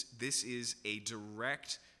 This is a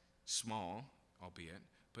direct, small, albeit,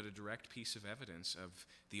 but a direct piece of evidence of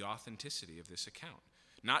the authenticity of this account.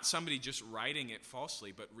 Not somebody just writing it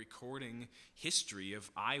falsely, but recording history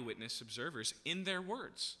of eyewitness observers in their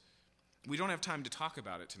words. We don't have time to talk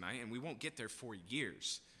about it tonight, and we won't get there for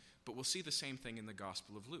years. But we'll see the same thing in the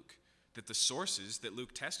Gospel of Luke, that the sources that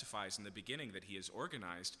Luke testifies in the beginning that he has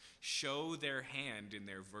organized show their hand in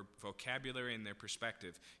their vocabulary and their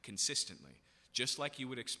perspective consistently, just like you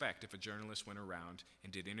would expect if a journalist went around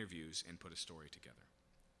and did interviews and put a story together.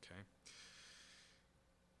 Okay?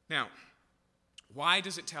 Now, why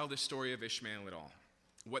does it tell the story of Ishmael at all?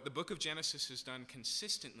 What the book of Genesis has done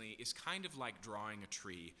consistently is kind of like drawing a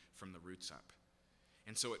tree from the roots up.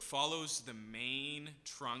 And so it follows the main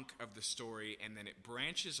trunk of the story, and then it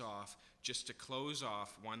branches off just to close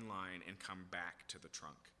off one line and come back to the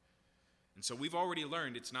trunk. And so we've already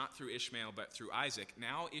learned it's not through Ishmael, but through Isaac.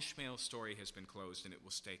 Now Ishmael's story has been closed, and it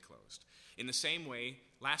will stay closed. In the same way,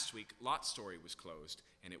 last week, Lot's story was closed,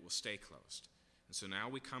 and it will stay closed. And so now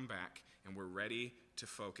we come back, and we're ready to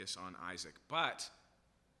focus on Isaac. But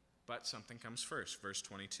something comes first, verse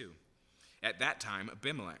 22. At that time,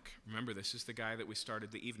 Abimelech, remember this is the guy that we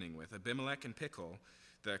started the evening with, Abimelech and Pichol,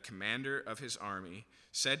 the commander of his army,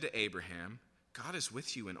 said to Abraham, God is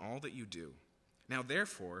with you in all that you do. Now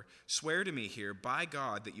therefore, swear to me here by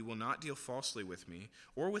God that you will not deal falsely with me,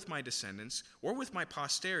 or with my descendants, or with my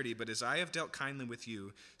posterity, but as I have dealt kindly with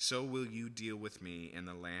you, so will you deal with me in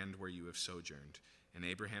the land where you have sojourned. And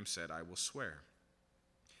Abraham said, I will swear.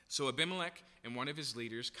 So Abimelech and one of his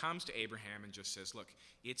leaders comes to Abraham and just says, look,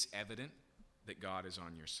 it's evident that God is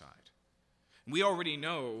on your side. We already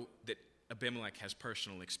know that Abimelech has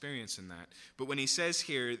personal experience in that. But when he says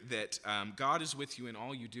here that God is with you in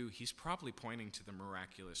all you do, he's probably pointing to the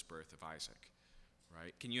miraculous birth of Isaac,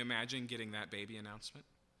 right? Can you imagine getting that baby announcement?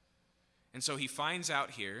 And so he finds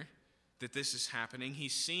out here that this is happening.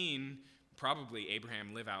 He's seen probably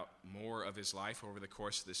Abraham live out more of his life over the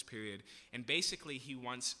course of this period. And basically he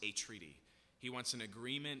wants a treaty. He wants an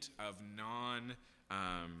agreement of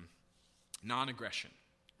non-aggression,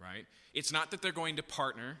 right? It's not that they're going to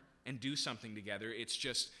partner and do something together. It's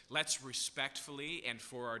just let's respectfully, and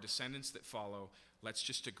for our descendants that follow, let's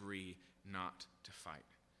just agree not to fight.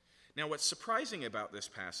 Now, what's surprising about this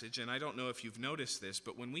passage, and I don't know if you've noticed this,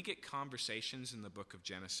 but when we get conversations in the book of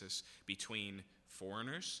Genesis between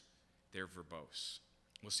foreigners, they're verbose.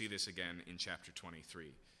 We'll see this again in chapter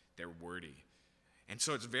 23. They're wordy. And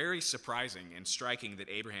so it's very surprising and striking that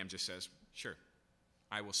Abraham just says, sure,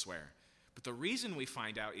 I will swear. But the reason we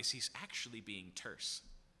find out is he's actually being terse.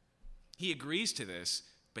 He agrees to this,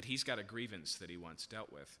 but he's got a grievance that he wants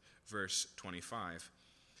dealt with. Verse 25.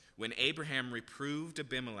 When Abraham reproved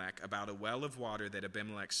Abimelech about a well of water that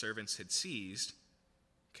Abimelech's servants had seized,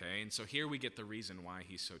 okay, and so here we get the reason why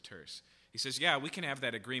he's so terse. He says, yeah, we can have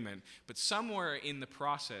that agreement, but somewhere in the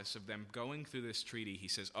process of them going through this treaty, he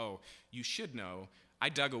says, oh, you should know, I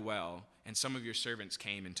dug a well, and some of your servants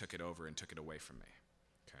came and took it over and took it away from me.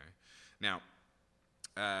 Okay. Now,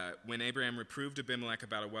 when Abraham reproved Abimelech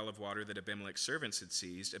about a well of water that Abimelech's servants had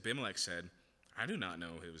seized, Abimelech said, I do not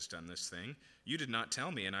know who has done this thing. You did not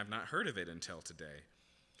tell me, and I've not heard of it until today.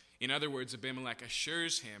 In other words, Abimelech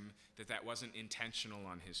assures him that that wasn't intentional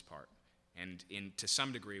on his part. And to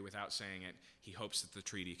some degree, without saying it, he hopes that the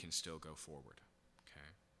treaty can still go forward.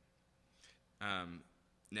 Okay.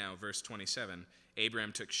 Now, verse 27,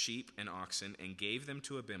 Abraham took sheep and oxen and gave them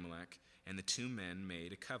to Abimelech, and the two men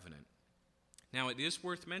made a covenant. Now, it is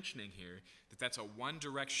worth mentioning here that that's a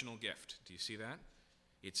one-directional gift. Do you see that?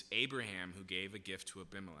 It's Abraham who gave a gift to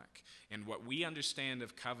Abimelech. And what we understand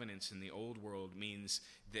of covenants in the old world means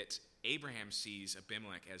that Abraham sees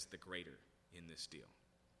Abimelech as the greater in this deal.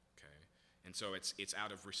 And so it's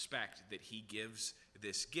out of respect that he gives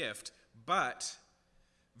this gift. But,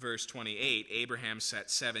 verse 28, Abraham set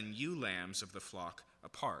 7 ewe lambs of the flock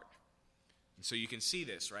apart. And so you can see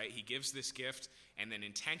this, right? He gives this gift, and then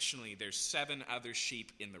intentionally there's 7 other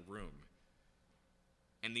sheep in the room.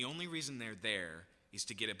 And the only reason they're there is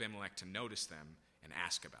to get Abimelech to notice them and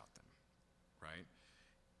ask about them, right?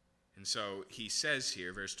 And so he says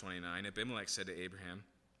here, verse 29, Abimelech said to Abraham,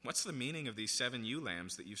 "What's the meaning of these 7 ewe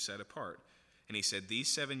lambs that you've set apart?" And he said,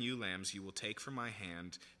 "These 7 ewe lambs you will take from my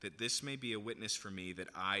hand, that this may be a witness for me that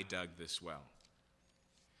I dug this well."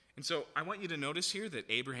 And so I want you to notice here that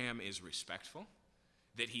Abraham is respectful,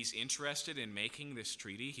 that he's interested in making this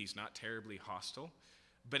treaty. He's not terribly hostile.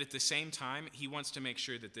 But at the same time, he wants to make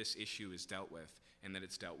sure that this issue is dealt with and that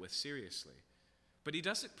it's dealt with seriously. But he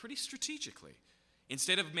does it pretty strategically.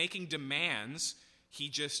 Instead of making demands, he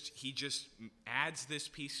just adds this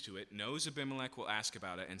piece to it, knows Abimelech will ask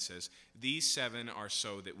about it, and says, "These 7 are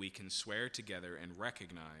so that we can swear together and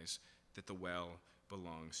recognize that the well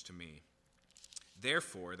belongs to me."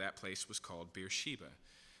 Therefore, that place was called Beersheba.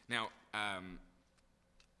 Now,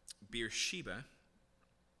 Beersheba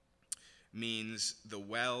means the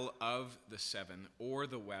well of the 7 or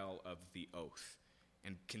the well of the oath.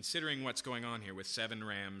 And considering what's going on here with 7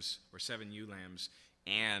 rams or 7 ewe lambs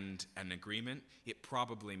and an agreement, it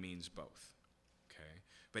probably means both. Okay?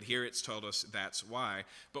 But here it's told us that's why.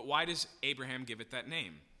 But why does Abraham give it that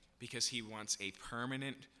name? Because he wants a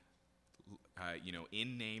permanent,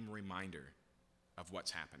 in-name reminder of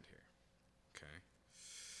what's happened here. Okay?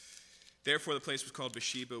 Therefore, the place was called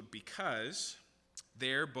Beersheba because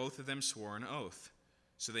there both of them swore an oath.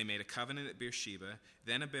 So they made a covenant at Beersheba.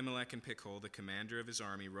 Then Abimelech and Pichol, the commander of his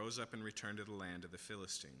army, rose up and returned to the land of the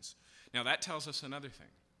Philistines. Now that tells us another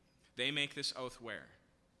thing. They make this oath where?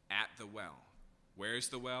 At the well. Where is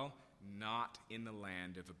the well? Not in the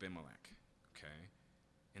land of Abimelech. Okay?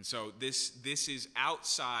 And so this is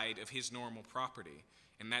outside of his normal property.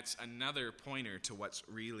 And that's another pointer to what's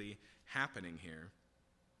really happening here.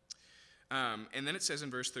 And then it says in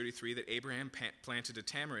verse 33 that Abraham planted a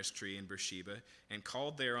tamarisk tree in Beersheba and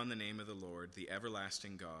called there on the name of the Lord, the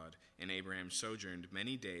everlasting God. And Abraham sojourned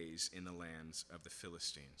many days in the lands of the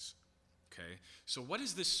Philistines. Okay? So what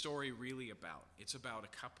is this story really about? It's about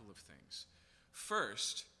a couple of things.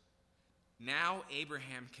 First, now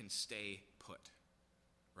Abraham can stay put.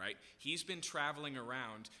 Right? He's been traveling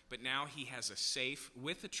around, but now he has a safe,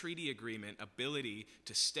 with a treaty agreement, ability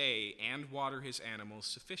to stay and water his animals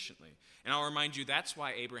sufficiently. And I'll remind you, that's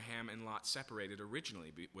why Abraham and Lot separated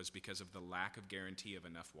originally, was because of the lack of guarantee of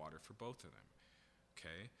enough water for both of them.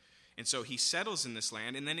 Okay? And so he settles in this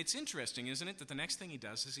land, and then it's interesting, isn't it, that the next thing he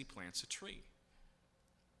does is he plants a tree.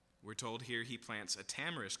 We're told here he plants a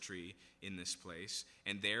tamarisk tree in this place,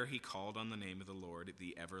 and there he called on the name of the Lord,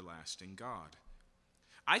 the everlasting God.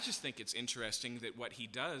 I just think it's interesting that what he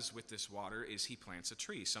does with this water is he plants a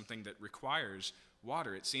tree, something that requires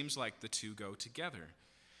water. It seems like the two go together.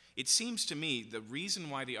 It seems to me the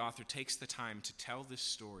reason why the author takes the time to tell this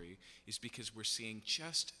story is because we're seeing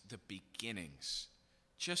just the beginnings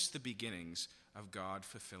of God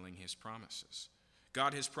fulfilling his promises.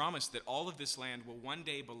 God has promised that all of this land will one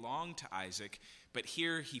day belong to Isaac, but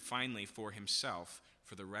here he finally, for himself,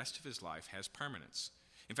 for the rest of his life, has permanence.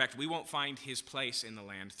 In fact, we won't find his place in the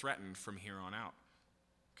land threatened from here on out.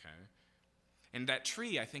 Okay? And that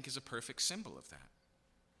tree, I think, is a perfect symbol of that.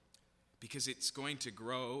 Because it's going to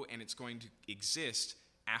grow and it's going to exist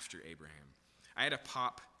after Abraham. I had a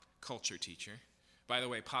pop culture teacher. By the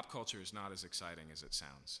way, pop culture is not as exciting as it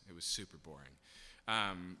sounds. It was super boring.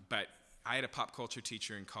 But I had a pop culture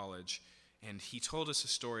teacher in college, and he told us a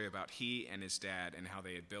story about he and his dad and how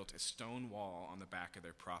they had built a stone wall on the back of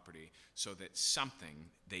their property so that something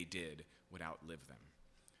they did would outlive them.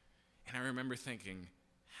 And I remember thinking,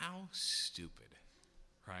 how stupid,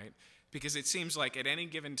 right? Because it seems like at any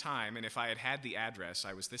given time, and if I had had the address,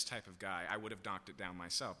 I was this type of guy, I would have knocked it down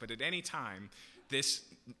myself. But at any time, this,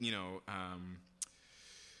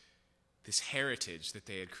 this heritage that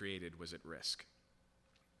they had created was at risk.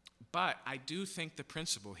 But I do think the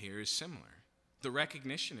principle here is similar. The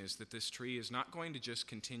recognition is that this tree is not going to just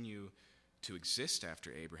continue to exist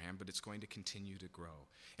after Abraham, but it's going to continue to grow.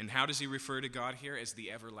 And how does he refer to God here? As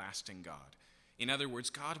the everlasting God. In other words,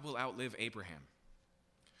 God will outlive Abraham.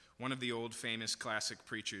 One of the old famous classic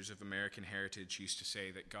preachers of American heritage used to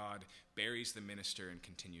say that God buries the minister and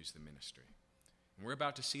continues the ministry. And we're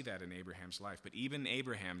about to see that in Abraham's life. But even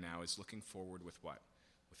Abraham now is looking forward with what?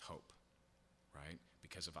 With hope, right?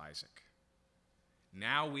 Because of Isaac.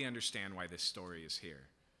 Now we understand why this story is here.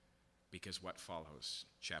 Because what follows?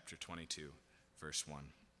 Chapter 22, verse 1.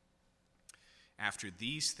 After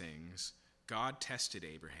these things, God tested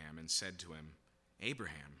Abraham and said to him,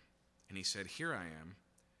 "Abraham." And he said, "Here I am."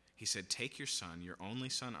 He said, "Take your son, your only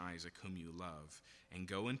son Isaac, whom you love, and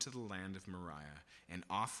go into the land of Moriah, and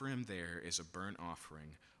offer him there as a burnt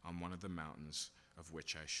offering on one of the mountains of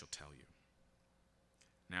which I shall tell you."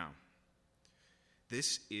 Now,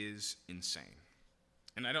 this is insane.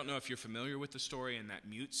 And I don't know if you're familiar with the story and that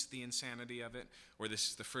mutes the insanity of it, or this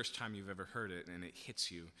is the first time you've ever heard it and it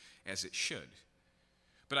hits you as it should.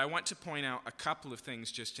 But I want to point out a couple of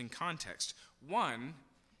things just in context. One,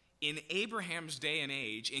 in Abraham's day and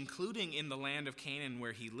age, including in the land of Canaan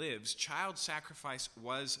where he lives, child sacrifice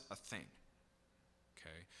was a thing.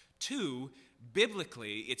 Okay. Two,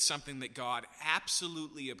 biblically, it's something that God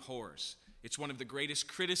absolutely abhors. It's one of the greatest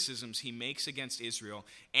criticisms he makes against Israel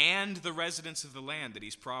and the residents of the land that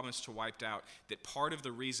he's promised to wipe out, that part of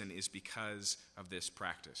the reason is because of this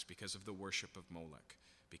practice, because of the worship of Molech,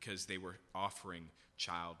 because they were offering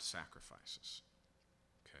child sacrifices.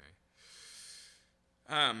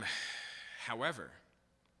 Okay. However,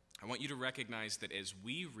 I want you to recognize that as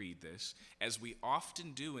we read this, as we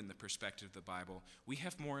often do in the perspective of the Bible, we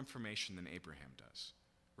have more information than Abraham does.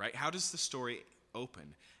 Right? How does the story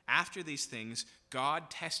open? After these things, God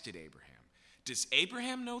tested Abraham. Does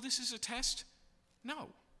Abraham know this is a test? No.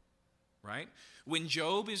 Right? When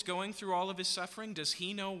Job is going through all of his suffering, does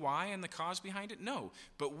he know why and the cause behind it? No.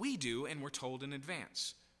 But we do, and we're told in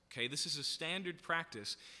advance. Okay? This is a standard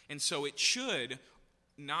practice, and so it should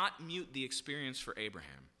not mute the experience for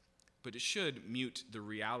Abraham, but it should mute the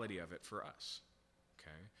reality of it for us.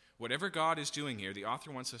 Okay? Whatever God is doing here, the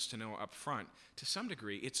author wants us to know up front, to some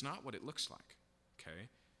degree, it's not what it looks like. Okay?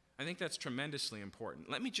 I think that's tremendously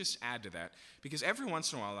important. Let me just add to that, because every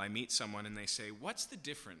once in a while I meet someone and they say, what's the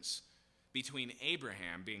difference between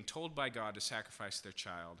Abraham being told by God to sacrifice their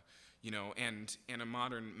child, and a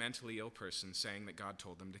modern mentally ill person saying that God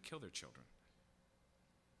told them to kill their children?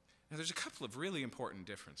 Now, there's a couple of really important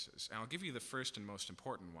differences, and I'll give you the first and most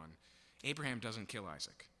important one. Abraham doesn't kill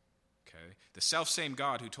Isaac. Okay? The selfsame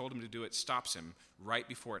God who told him to do it stops him right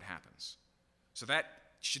before it happens. So that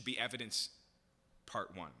should be evidence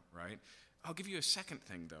part one, right? I'll give you a second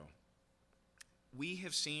thing, though. We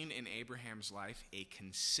have seen in Abraham's life a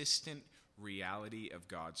consistent reality of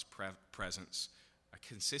God's presence, a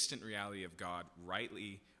consistent reality of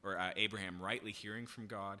Abraham rightly hearing from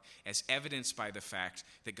God, as evidenced by the fact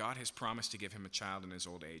that God has promised to give him a child in his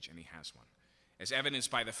old age, and he has one. As evidenced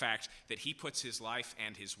by the fact that he puts his life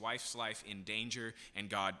and his wife's life in danger, and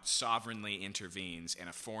God sovereignly intervenes, and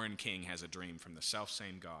a foreign king has a dream from the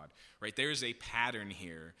selfsame God. Right? There is a pattern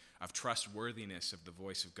here of trustworthiness of the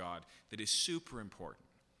voice of God that is super important.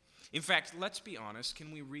 In fact, let's be honest,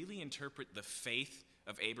 can we really interpret the faith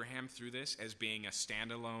of Abraham through this as being a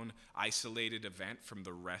standalone, isolated event from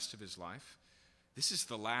the rest of his life? This is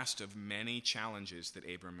the last of many challenges that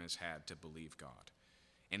Abraham has had to believe God.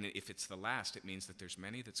 And if it's the last, it means that there's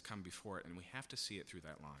many that's come before it, and we have to see it through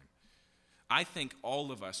that line. I think all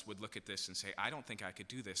of us would look at this and say, I don't think I could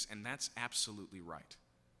do this, and that's absolutely right.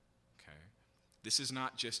 Okay? This is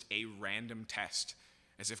not just a random test,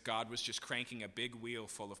 as if God was just cranking a big wheel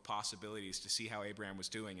full of possibilities to see how Abraham was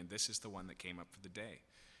doing, and this is the one that came up for the day.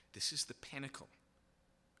 This is the pinnacle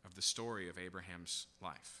of the story of Abraham's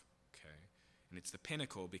life. Okay? And it's the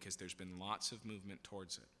pinnacle because there's been lots of movement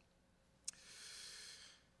towards it.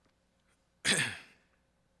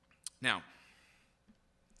 Now,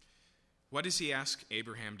 what does he ask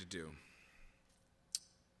Abraham to do?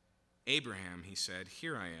 Abraham, he said,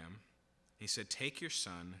 here I am. He said, take your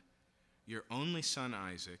son, your only son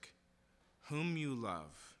Isaac, whom you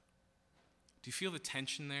love. Do you feel the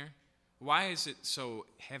tension there? Why is it so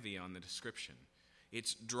heavy on the description?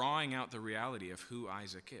 It's drawing out the reality of who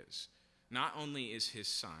Isaac is. Not only is his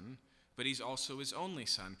son, but he's also his only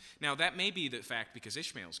son. Now, that may be the fact because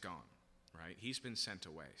Ishmael's gone. Right? He's been sent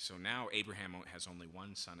away. So now Abraham has only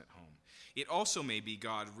one son at home. It also may be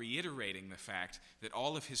God reiterating the fact that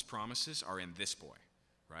all of his promises are in this boy.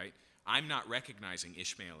 Right? I'm not recognizing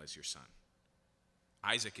Ishmael as your son.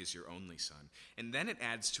 Isaac is your only son. And then it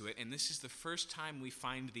adds to it, and this is the first time we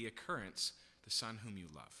find the occurrence, the son whom you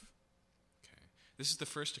love. Okay? This is the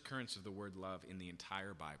first occurrence of the word love in the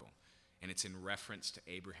entire Bible, and it's in reference to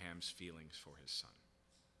Abraham's feelings for his son.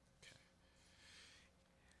 Okay?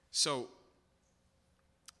 So,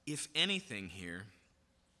 If anything here,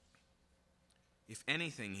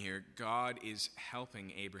 God is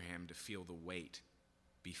helping Abraham to feel the weight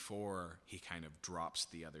before he kind of drops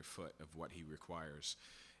the other foot of what he requires.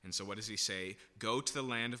 And so what does he say? Go to the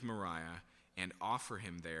land of Moriah and offer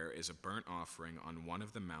him there as a burnt offering on one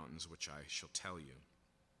of the mountains which I shall tell you.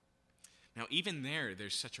 Now, even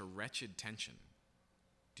there's such a wretched tension.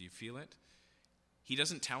 Do you feel it? He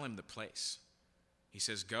doesn't tell him the place. He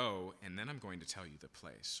says, go, and then I'm going to tell you the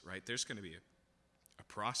place, right? There's going to be a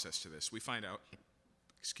process to this. We find out,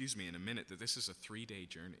 in a minute, that this is a 3-day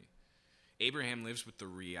journey. Abraham lives with the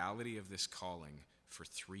reality of this calling for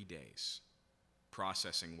 3 days,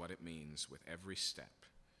 processing what it means with every step.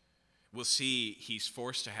 We'll see he's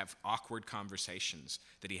forced to have awkward conversations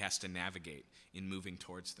that he has to navigate in moving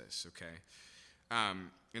towards this, okay?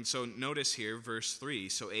 And so notice here, verse 3,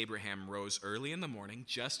 so Abraham rose early in the morning,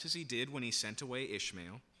 just as he did when he sent away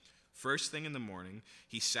Ishmael. First thing in the morning,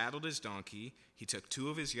 he saddled his donkey, he took 2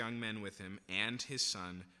 of his young men with him, and his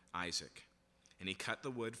son Isaac. And he cut the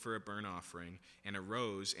wood for a burnt offering, and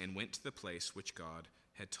arose and went to the place which God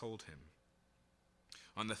had told him.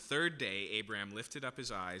 On the 3rd day, Abraham lifted up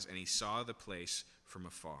his eyes, and he saw the place from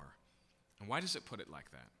afar. And why does it put it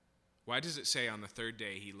like that? Why does it say on the 3rd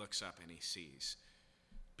day he looks up and he sees?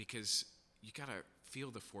 Because you got to feel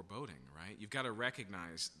the foreboding, right? You've got to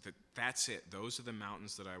recognize that that's it. Those are the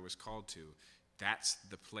mountains that I was called to. That's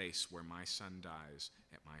the place where my son dies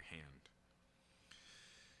at my hand.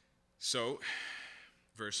 So,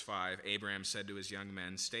 verse 5, Abraham said to his young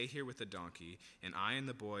men, stay here with the donkey, and I and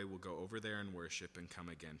the boy will go over there and worship and come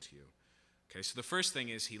again to you. Okay, so the first thing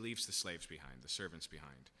is he leaves the slaves behind, the servants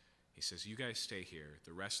behind. He says, you guys stay here.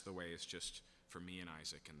 The rest of the way is just for me and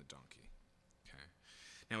Isaac and the donkey. Okay.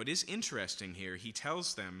 Now, it is interesting here. He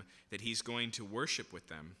tells them that he's going to worship with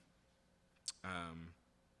them.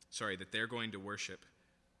 That they're going to worship,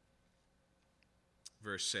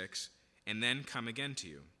 verse 6, and then come again to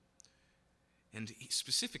you. And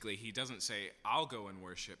specifically, he doesn't say, I'll go and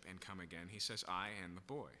worship and come again. He says, I and the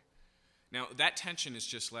boy. Now, that tension is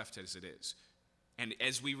just left as it is. And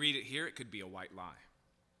as we read it here, it could be a white lie,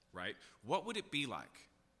 right? What would it be like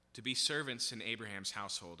to be servants in Abraham's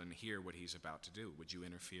household and hear what he's about to do? Would you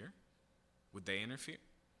interfere? Would they interfere?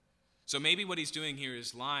 So maybe what he's doing here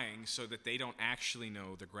is lying so that they don't actually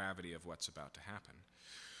know the gravity of what's about to happen.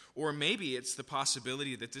 Or maybe it's the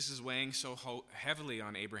possibility that this is weighing so heavily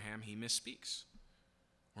on Abraham he misspeaks.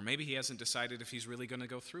 Or maybe he hasn't decided if he's really going to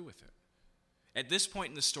go through with it. At this point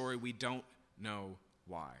in the story, we don't know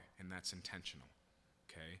why, and that's intentional.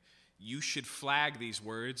 Okay? You should flag these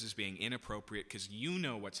words as being inappropriate because you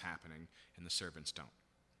know what's happening and the servants don't.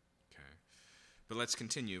 Okay? But let's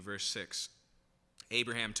continue. Verse 6.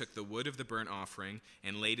 Abraham took the wood of the burnt offering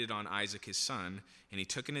and laid it on Isaac his son, and he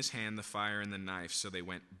took in his hand the fire and the knife, so they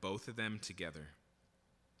went both of them together.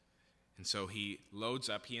 And so he loads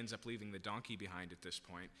up, he ends up leaving the donkey behind at this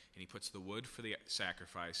point, and he puts the wood for the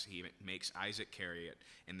sacrifice, he makes Isaac carry it,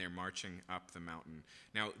 and they're marching up the mountain.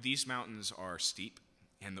 Now, these mountains are steep,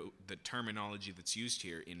 and the terminology that's used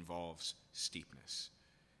here involves steepness.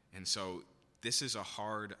 And so this is a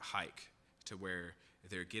hard hike to where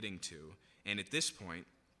they're getting to. And at this point,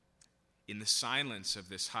 in the silence of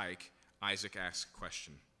this hike, Isaac asks a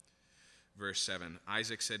question. Verse 7,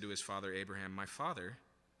 Isaac said to his father Abraham, my father,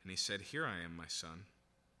 and he said, here I am, my son.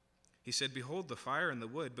 He said, behold the fire and the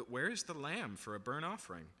wood, but where is the lamb for a burnt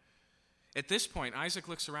offering? At this point, Isaac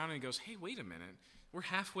looks around and he goes, hey, wait a minute. We're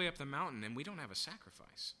halfway up the mountain and we don't have a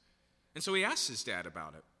sacrifice. And so he asks his dad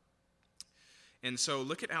about it. And so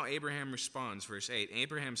look at how Abraham responds, verse 8.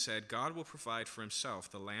 Abraham said, God will provide for himself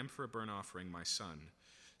the lamb for a burnt offering, my son.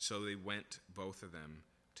 So they went, both of them,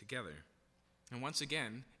 together. And once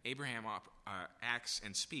again, Abraham acts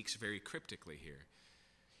and speaks very cryptically here.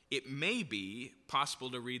 It may be possible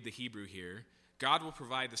to read the Hebrew here, God will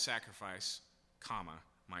provide the sacrifice, comma,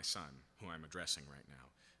 my son, who I'm addressing right now.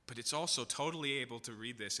 But it's also totally able to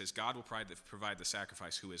read this as God will provide the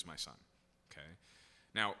sacrifice, who is my son. Okay?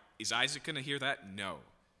 Now, is Isaac going to hear that? No.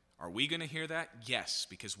 Are we going to hear that? Yes,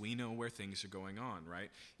 because we know where things are going on,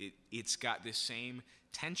 right? It's got this same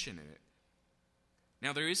tension in it.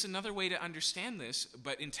 Now, there is another way to understand this,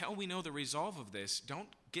 but until we know the resolve of this, don't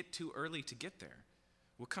get too early to get there.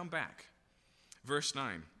 We'll come back. Verse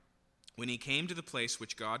 9. When he came to the place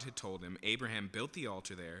which God had told him, Abraham built the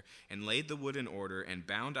altar there and laid the wood in order and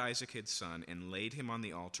bound Isaac his son and laid him on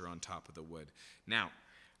the altar on top of the wood. Now,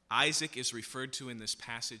 Isaac is referred to in this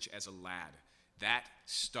passage as a lad. That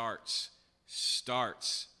starts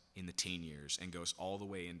in the teen years and goes all the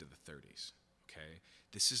way into the 30s. Okay?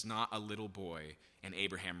 This is not a little boy and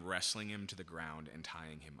Abraham wrestling him to the ground and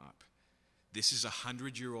tying him up. This is a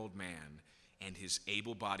 100-year-old man and his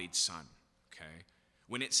able-bodied son. Okay?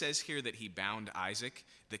 When it says here that he bound Isaac,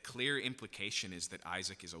 the clear implication is that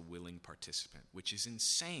Isaac is a willing participant, which is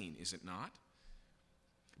insane, is it not?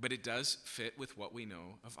 But it does fit with what we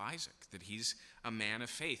know of Isaac, that he's a man of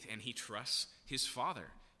faith and he trusts his father.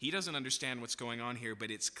 He doesn't understand what's going on here,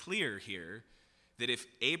 but it's clear here that if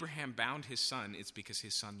Abraham bound his son, it's because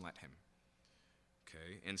his son let him.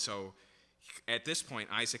 Okay? And so at this point,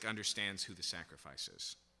 Isaac understands who the sacrifice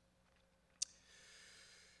is.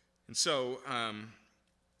 And so,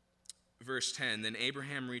 verse 10, then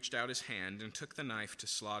Abraham reached out his hand and took the knife to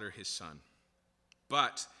slaughter his son.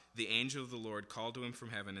 But the angel of the Lord called to him from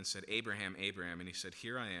heaven and said, Abraham, Abraham. And he said,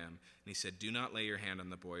 Here I am. And he said, Do not lay your hand on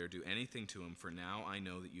the boy or do anything to him, for now I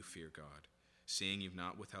know that you fear God, seeing you've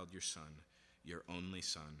not withheld your son, your only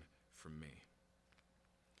son, from me.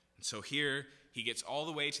 And so here he gets all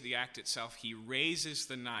the way to the act itself. He raises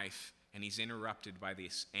the knife, and he's interrupted by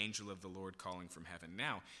this angel of the Lord calling from heaven.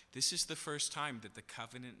 Now, this is the first time that the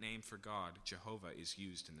covenant name for God, Jehovah, is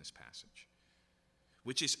used in this passage,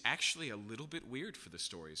 which is actually a little bit weird for the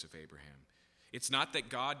stories of Abraham. It's not that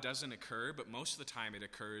God doesn't occur, but most of the time it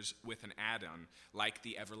occurs with an add-on, like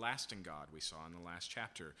the everlasting God we saw in the last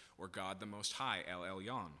chapter, or God the Most High, El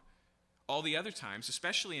Elyon. All the other times,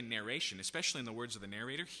 especially in narration, especially in the words of the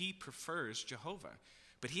narrator, he prefers Jehovah.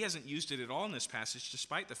 But he hasn't used it at all in this passage,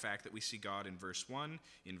 despite the fact that we see God in verse 1,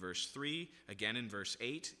 in verse 3, again in verse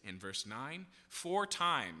 8, and verse 9. 4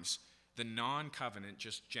 times the non-covenant,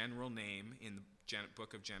 just general name in the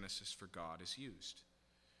book of Genesis for God is used.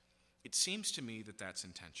 It seems to me that that's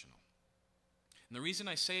intentional. And the reason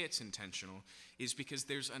I say it's intentional is because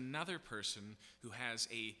there's another person who has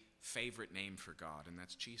a favorite name for God, and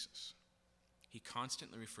that's Jesus. He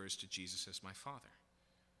constantly refers to Jesus as my Father.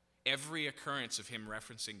 Every occurrence of him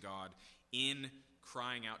referencing God in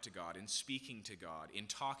crying out to God, in speaking to God, in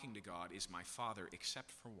talking to God is my Father,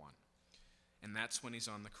 except for one. And that's when he's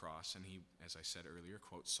on the cross, and he, as I said earlier,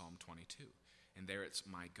 quotes Psalm 22. And there it's,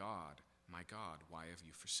 my God, why have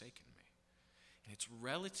you forsaken me? And it's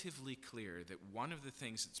relatively clear that one of the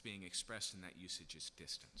things that's being expressed in that usage is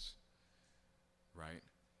distance, right?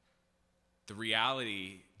 The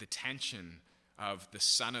reality, the tension of the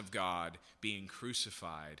Son of God being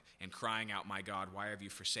crucified and crying out, my God, why have you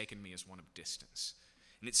forsaken me, is one of distance.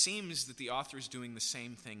 And it seems that the author is doing the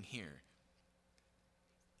same thing here.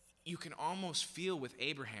 You can almost feel with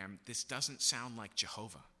Abraham, this doesn't sound like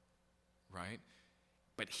Jehovah, right?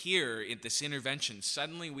 But here, in this intervention,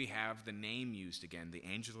 suddenly we have the name used again, the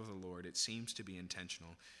angel of the Lord. It seems to be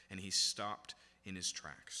intentional, and he's stopped in his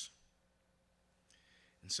tracks.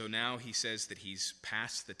 And so now he says that he's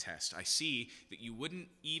passed the test. I see that you wouldn't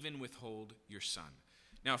even withhold your son.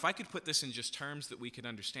 Now, if I could put this in just terms that we could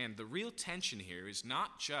understand, the real tension here is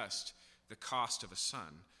not just the cost of a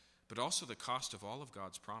son, but also the cost of all of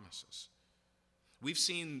God's promises. We've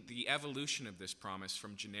seen the evolution of this promise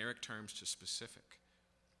from generic terms to specific.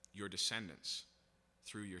 Your descendants,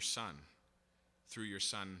 through your son, through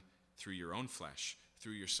your own flesh,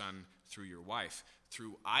 through your son, through your wife,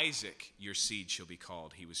 through Isaac, your seed shall be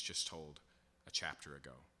called, he was just told a chapter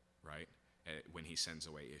ago, right? When he sends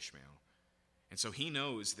away Ishmael. And so he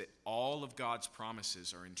knows that all of God's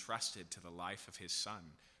promises are entrusted to the life of his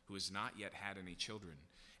son, who has not yet had any children.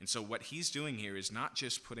 And so what he's doing here is not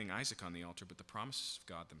just putting Isaac on the altar, but the promises of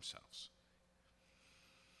God themselves.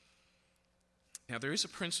 Now, there is a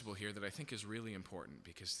principle here that I think is really important,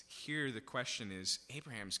 because here the question is,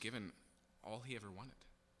 Abraham's given all he ever wanted,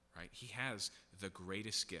 right? He has the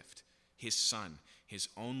greatest gift, his son, his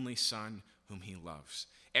only son whom he loves.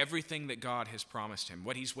 Everything that God has promised him,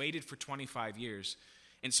 what he's waited for 25 years.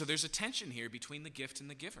 And so there's a tension here between the gift and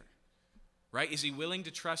the giver, right? Is he willing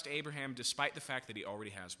to trust Abraham despite the fact that he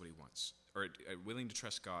already has what he wants? Or willing to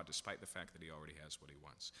trust God despite the fact that he already has what he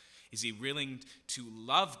wants? Is he willing to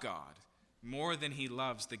love God more than he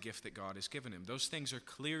loves the gift that God has given him? Those things are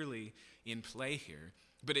clearly in play here,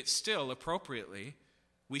 but it's still appropriately,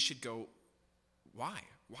 we should go, why?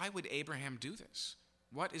 Why would Abraham do this?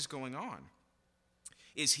 What is going on?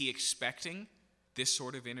 Is he expecting this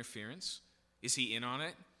sort of interference? Is he in on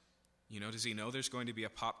it? Does he know there's going to be a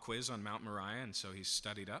pop quiz on Mount Moriah, and so he's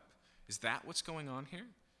studied up? Is that what's going on here?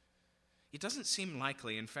 It doesn't seem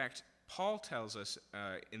likely. In fact, Paul tells us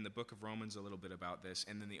in the book of Romans a little bit about this,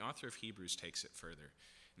 and then the author of Hebrews takes it further.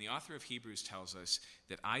 And the author of Hebrews tells us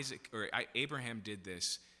that Abraham did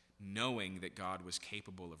this knowing that God was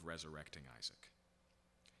capable of resurrecting Isaac.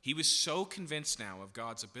 He was so convinced now of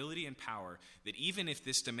God's ability and power that even if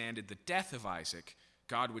this demanded the death of Isaac,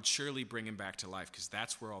 God would surely bring him back to life, because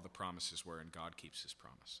that's where all the promises were, and God keeps his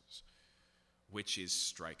promises, which is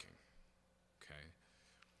striking. Okay?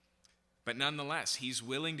 But nonetheless, he's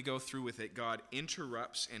willing to go through with it. God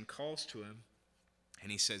interrupts and calls to him,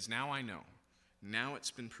 and he says, now I know. Now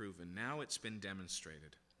it's been proven. Now it's been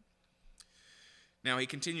demonstrated. Now he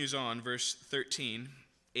continues on, verse 13.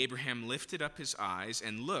 Abraham lifted up his eyes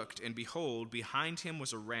and looked, and behold, behind him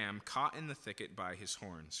was a ram caught in the thicket by his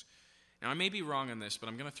horns. Now, I may be wrong on this, but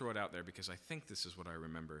I'm going to throw it out there because I think this is what I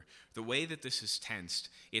remember. The way that this is tensed,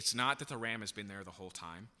 it's not that the ram has been there the whole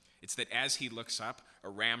time. It's that as he looks up, a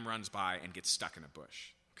ram runs by and gets stuck in a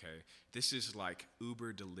bush. Okay? This is like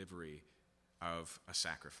Uber delivery of a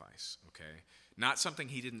sacrifice, okay? Not something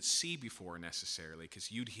he didn't see before necessarily,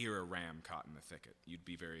 because you'd hear a ram caught in the thicket. You'd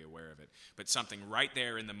be very aware of it. But something right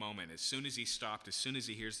there in the moment, as soon as he stopped, as soon as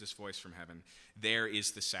he hears this voice from heaven, there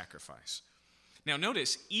is the sacrifice. Now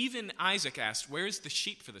notice, even Isaac asked, where is the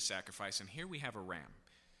sheep for the sacrifice? And here we have a ram.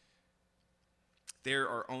 There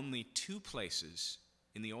are only two places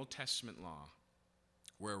in the Old Testament law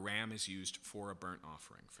where a ram is used for a burnt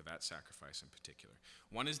offering, for that sacrifice in particular.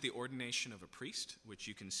 One is the ordination of a priest, which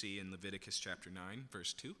you can see in Leviticus chapter 9,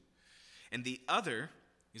 verse 2. And the other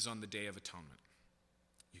is on the Day of Atonement.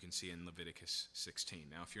 You can see in Leviticus 16.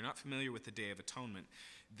 Now, if you're not familiar with the Day of Atonement,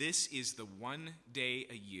 this is the one day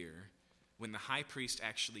a year when the high priest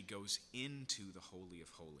actually goes into the Holy of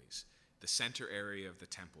Holies, the center area of the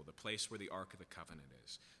temple, the place where the Ark of the Covenant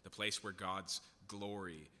is, the place where God's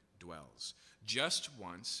glory dwells. Just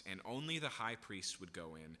once, and only the high priest would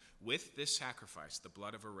go in with this sacrifice, the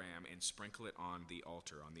blood of a ram, and sprinkle it on the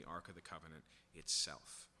altar, on the Ark of the Covenant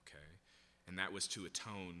itself. Okay? And that was to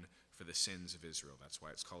atone for the sins of Israel. That's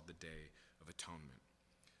why it's called the Day of Atonement.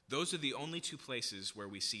 Those are the only two places where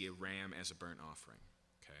we see a ram as a burnt offering.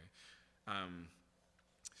 Okay?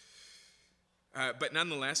 But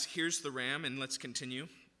nonetheless, here's the ram, and let's continue.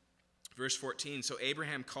 Verse 14, so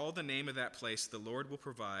Abraham called the name of that place, the Lord will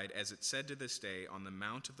provide, as it said to this day, on the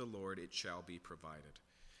mount of the Lord it shall be provided.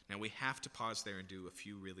 Now we have to pause there and do a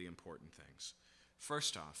few really important things.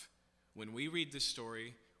 First off, when we read this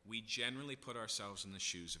story, we generally put ourselves in the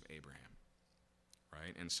shoes of Abraham,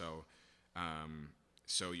 right? And so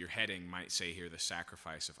your heading might say here the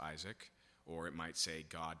sacrifice of Isaac, or it might say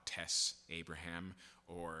God tests Abraham,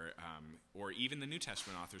 or even the New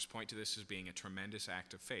Testament authors point to this as being a tremendous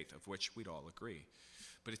act of faith, of which we'd all agree.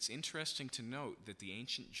 But it's interesting to note that the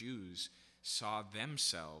ancient Jews saw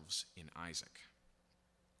themselves in Isaac,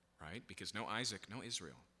 right? Because no Isaac, no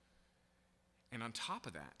Israel. And on top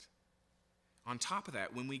of that,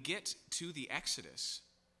 when we get to the Exodus,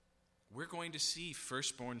 we're going to see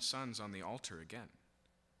firstborn sons on the altar again.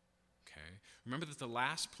 Okay? Remember that the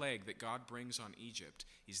last plague that God brings on Egypt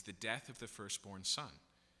is the death of the firstborn son.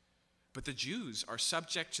 But the Jews are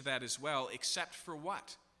subject to that as well, except for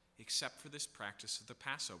what? Except for this practice of the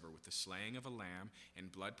Passover, with the slaying of a lamb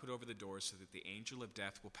and blood put over the doors so that the angel of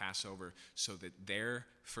death will pass over so that their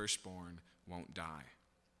firstborn won't die.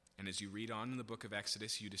 And as you read on in the book of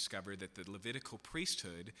Exodus, you discover that the Levitical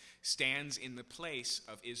priesthood stands in the place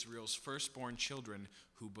of Israel's firstborn children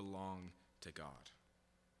who belong to God.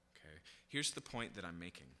 Here's the point that I'm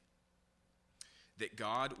making. That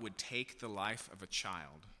God would take the life of a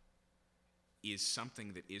child is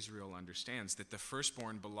something that Israel understands. That the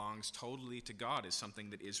firstborn belongs totally to God is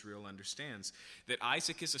something that Israel understands. That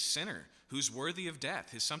Isaac is a sinner who's worthy of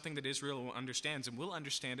death is something that Israel understands, and we'll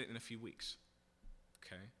understand it in a few weeks.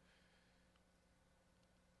 Okay?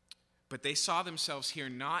 But they saw themselves here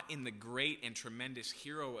not in the great and tremendous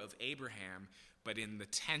hero of Abraham, but in the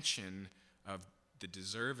tension of the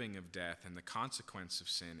deserving of death and the consequence of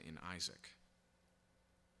sin in Isaac.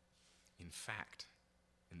 In fact,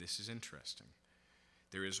 and this is interesting,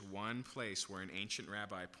 there is one place where an ancient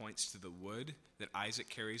rabbi points to the wood that Isaac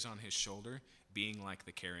carries on his shoulder being like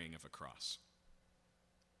the carrying of a cross,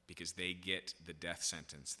 because they get the death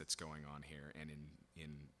sentence that's going on here, and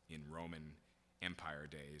in Roman Empire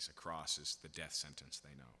days, a cross is the death sentence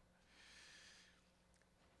they know.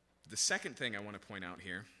 The second thing I want to point out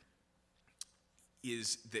here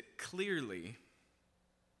is that clearly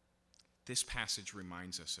this passage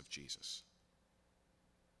reminds us of Jesus.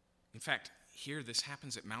 In fact, here this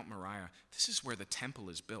happens at Mount Moriah. This is where the temple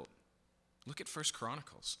is built. Look at 1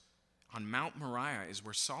 Chronicles. On Mount Moriah is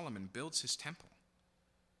where Solomon builds his temple.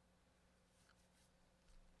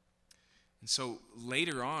 And so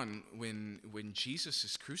later on, when Jesus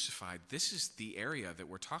is crucified, this is the area that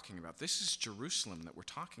we're talking about. This is Jerusalem that we're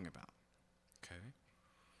talking about. Okay?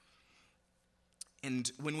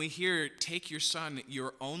 And when we hear, take your son,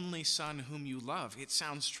 your only son whom you love, it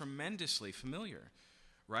sounds tremendously familiar,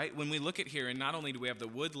 right? When we look at here, and not only do we have the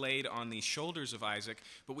wood laid on the shoulders of Isaac,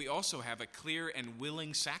 but we also have a clear and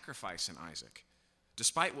willing sacrifice in Isaac,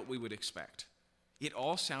 despite what we would expect. It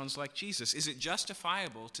all sounds like Jesus. Is it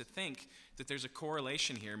justifiable to think that there's a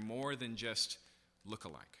correlation here more than just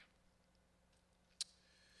look-alike?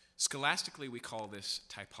 Scholastically, we call this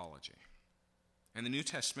typology. And the New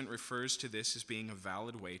Testament refers to this as being a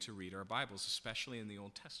valid way to read our Bibles, especially in the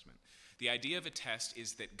Old Testament. The idea of a test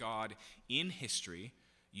is that God, in history,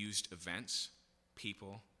 used events,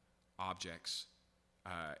 people, objects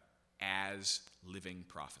as living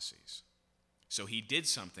prophecies. So he did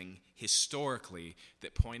something historically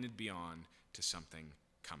that pointed beyond to something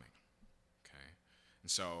coming. And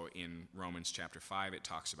so in Romans chapter 5, it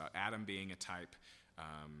talks about Adam being a type.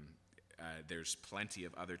 There's plenty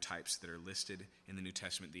of other types that are listed in the New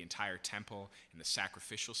Testament. The entire temple and the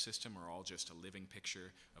sacrificial system are all just a living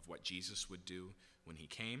picture of what Jesus would do when he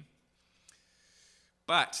came.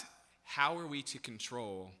 But how are we to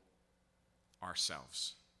control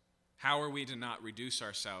ourselves? How are we to not reduce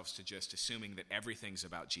ourselves to just assuming that everything's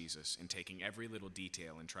about Jesus and taking every little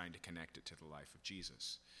detail and trying to connect it to the life of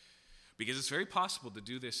Jesus? Because it's very possible to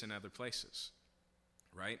do this in other places,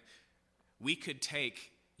 right? We could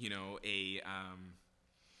take, a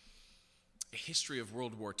history of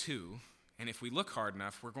World War II, and if we look hard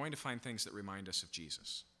enough, we're going to find things that remind us of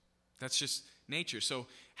Jesus. That's just nature. So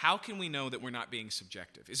how can we know that we're not being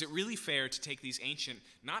subjective? Is it really fair to take these ancient,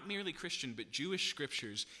 not merely Christian, but Jewish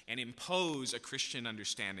scriptures and impose a Christian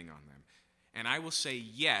understanding on them? And I will say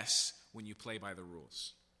yes when you play by the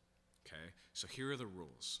rules. Okay? So here are the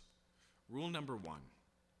rules. Rule number 1,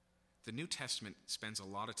 the New Testament spends a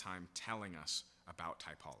lot of time telling us about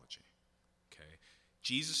typology. Okay?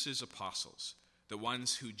 Jesus' apostles, the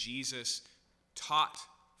ones who Jesus taught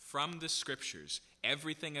from the scriptures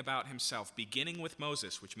everything about himself, beginning with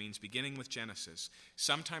Moses, which means beginning with Genesis,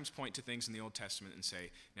 sometimes point to things in the Old Testament and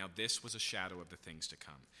say, now this was a shadow of the things to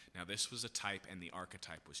come. Now this was a type, and the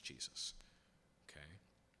archetype was Jesus. Okay?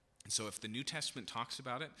 And so if the New Testament talks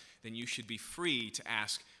about it, then you should be free to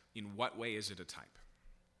ask, in what way is it a type?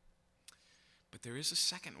 But there is a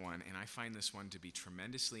second one, and I find this one to be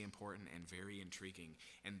tremendously important and very intriguing,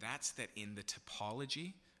 and that's that in the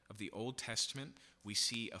typology of the Old Testament, we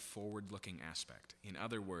see a forward-looking aspect. In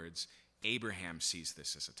other words, Abraham sees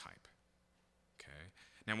this as a type. Okay?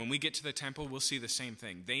 Now, when we get to the temple, we'll see the same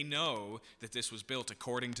thing. They know that this was built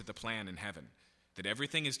according to the plan in heaven, that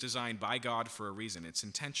everything is designed by God for a reason. It's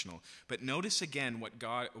intentional. But notice again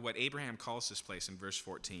what Abraham calls this place in verse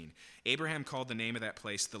 14. Abraham called the name of that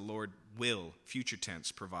place, the Lord will, future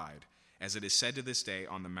tense, provide. As it is said to this day,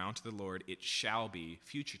 on the mount of the Lord it shall be,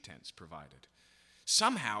 future tense, provided.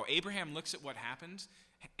 Somehow, Abraham looks at what happened,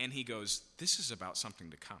 and he goes, this is about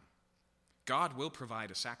something to come. God will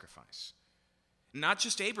provide a sacrifice. Not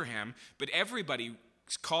just Abraham, but everybody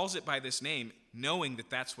calls it by this name, knowing that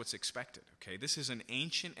that's what's expected. Okay, this is an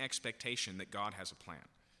ancient expectation that God has a plan.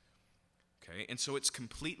 Okay, and so it's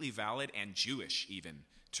completely valid and Jewish even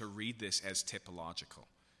to read this as typological,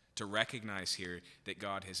 to recognize here that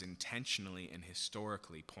God has intentionally and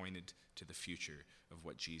historically pointed to the future of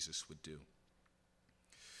what Jesus would do.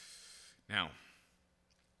 Now,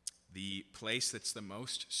 the place that's the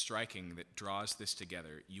most striking that draws this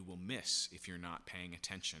together, you will miss if you're not paying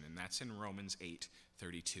attention, and that's in Romans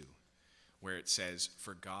 8:32, where it says,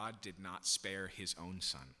 "For God did not spare his own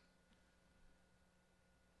son."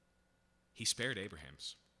 He spared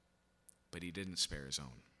Abraham's, but he didn't spare his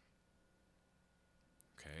own.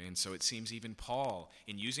 Okay, and so it seems even Paul,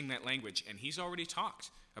 in using that language, and he's already talked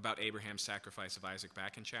about Abraham's sacrifice of Isaac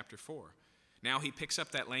back in chapter 4. Now he picks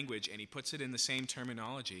up that language and he puts it in the same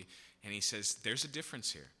terminology, and he says, there's a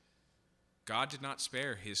difference here. God did not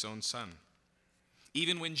spare his own son.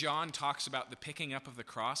 Even when John talks about the picking up of the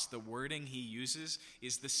cross, the wording he uses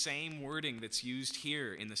is the same wording that's used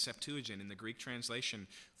here in the Septuagint, in the Greek translation,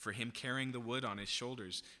 for him carrying the wood on his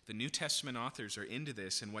shoulders. The New Testament authors are into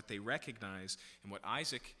this, and what they recognize, and what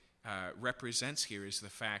Isaac represents here, is the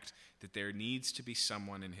fact that there needs to be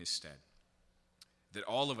someone in his stead. That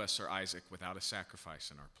all of us are Isaac without a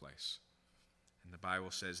sacrifice in our place. And the Bible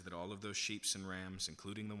says that all of those sheep and rams,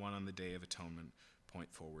 including the one on the Day of Atonement,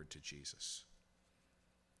 point forward to Jesus.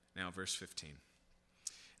 Now, verse 15.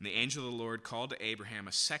 And the angel of the Lord called to Abraham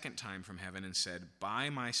a second time from heaven and said, "By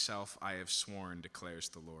myself I have sworn, declares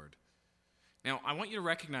the Lord." Now, I want you to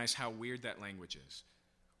recognize how weird that language is.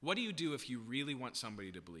 What do you do if you really want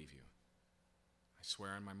somebody to believe you? I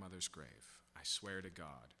swear on my mother's grave. I swear to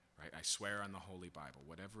God. Right? I swear on the Holy Bible,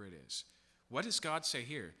 whatever it is. What does God say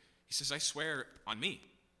here? He says, I swear on me.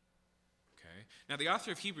 Okay? Now, the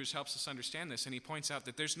author of Hebrews helps us understand this, and he points out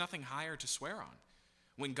that there's nothing higher to swear on.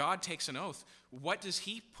 When God takes an oath, what does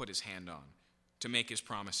he put his hand on to make his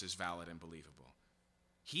promises valid and believable?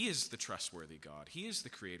 He is the trustworthy God. He is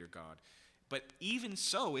the creator God. But even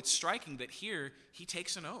so, it's striking that here he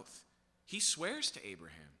takes an oath. He swears to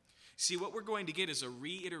Abraham. See, what we're going to get is a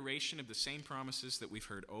reiteration of the same promises that we've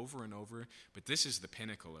heard over and over, but this is the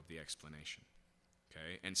pinnacle of the explanation.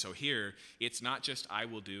 Okay? And so here, it's not just I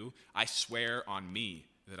will do, I swear on me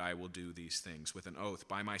that I will do these things with an oath.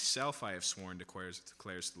 By myself I have sworn, declares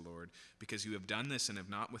the Lord, because you have done this and have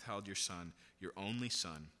not withheld your son, your only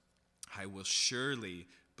son. I will surely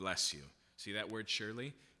bless you. See that word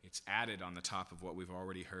surely? It's added on the top of what we've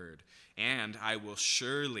already heard. And I will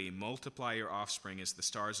surely multiply your offspring as the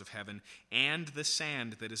stars of heaven and the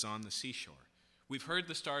sand that is on the seashore. We've heard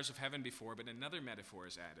the stars of heaven before, but another metaphor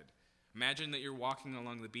is added. Imagine that you're walking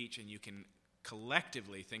along the beach and you can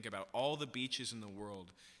collectively think about all the beaches in the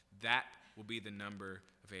world. That will be the number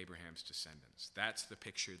of Abraham's descendants. That's the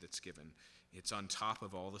picture that's given. It's on top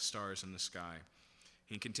of all the stars in the sky.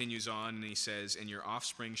 He continues on and he says, and your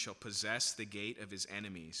offspring shall possess the gate of his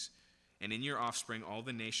enemies, and in your offspring all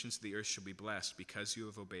the nations of the earth shall be blessed, because you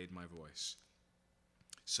have obeyed my voice.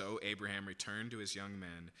 So Abraham returned to his young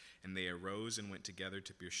men, and they arose and went together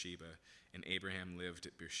to Beersheba, and Abraham lived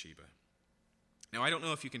at Beersheba. Now I don't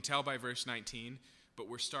know if you can tell by verse 19, but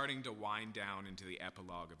we're starting to wind down into the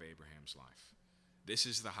epilogue of Abraham's life. This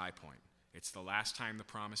is the high point. It's the last time the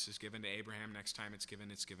promise is given to Abraham. Next time it's given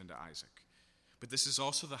to Isaac. But this is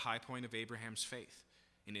also the high point of Abraham's faith,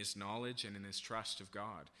 in his knowledge and in his trust of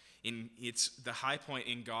God. It's the high point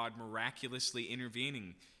in God miraculously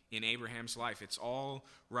intervening in Abraham's life. It's all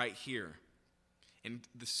right here. And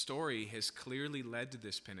the story has clearly led to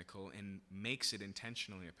this pinnacle and makes it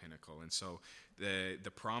intentionally a pinnacle. And so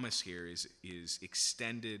the promise here is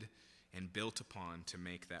extended and built upon to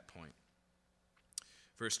make that point.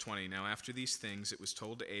 Verse 20, now after these things it was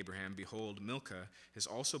told to Abraham, behold, Milcah has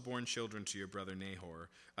also borne children to your brother Nahor,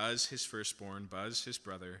 Uz his firstborn, Buz his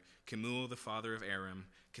brother, Kemuel the father of Aram,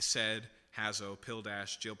 Kesed, Hazo,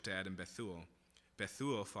 Pildash, Jilpdad, and Bethuel.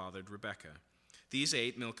 Bethuel fathered Rebekah. These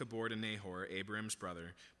 8 Milcah bore to Nahor, Abraham's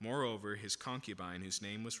brother. Moreover, his concubine, whose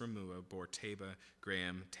name was Remuah, bore Taba,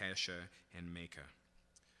 Graham, Tasha, and Maacah.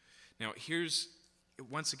 Now here's,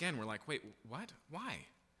 once again, we're like, wait, what? Why?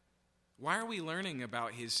 Why are we learning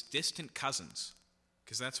about his distant cousins?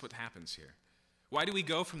 Because that's what happens here. Why do we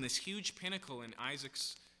go from this huge pinnacle in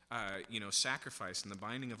Isaac's sacrifice and the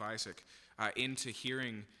binding of Isaac into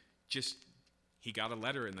hearing just he got a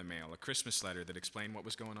letter in the mail, a Christmas letter that explained what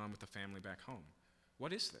was going on with the family back home?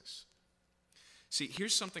 What is this? See,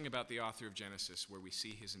 here's something about the author of Genesis where we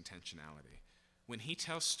see his intentionality. When he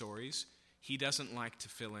tells stories, he doesn't like to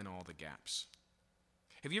fill in all the gaps.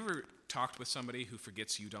 Have you ever talked with somebody who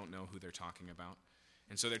forgets you don't know who they're talking about?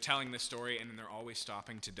 And so they're telling this story, and then they're always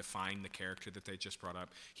stopping to define the character that they just brought up.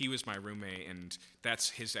 He was my roommate, and that's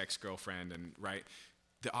his ex-girlfriend, and right?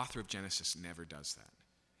 The author of Genesis never does that.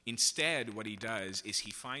 Instead, what he does is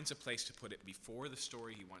he finds a place to put it before the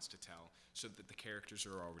story he wants to tell so that the characters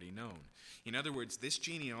are already known. In other words, this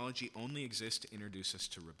genealogy only exists to introduce us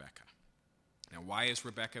to Rebekah. Now, why is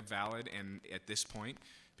Rebekah valid and at this point?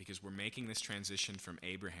 Because we're making this transition from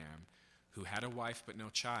Abraham, who had a wife but no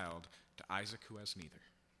child, to Isaac, who has neither.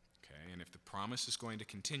 Okay, and if the promise is going to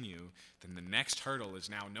continue, then the next hurdle is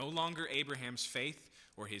now no longer Abraham's faith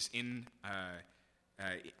or his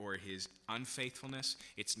unfaithfulness.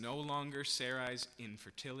 It's no longer Sarai's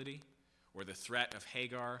infertility or the threat of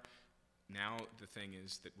Hagar. Now the thing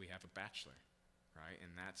is that we have a bachelor, right?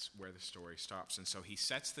 And that's where the story stops. And so he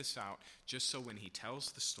sets this out just so when he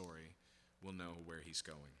tells the story, we'll know where he's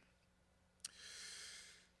going.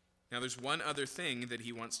 Now there's one other thing that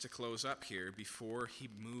he wants to close up here before he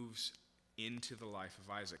moves into the life of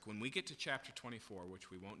Isaac. When we get to chapter 24, which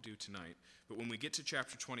we won't do tonight, but when we get to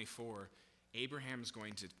chapter 24, Abraham is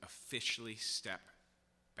going to officially step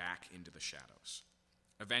back into the shadows.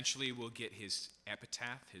 Eventually we'll get his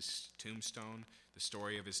epitaph, his tombstone, the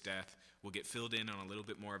story of his death. We'll get filled in on a little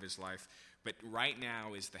bit more of his life. But right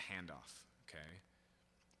now is the handoff, okay?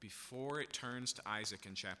 Before it turns to Isaac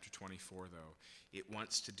in chapter 24, though, it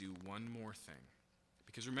wants to do one more thing.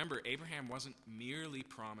 Because remember, Abraham wasn't merely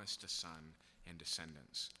promised a son and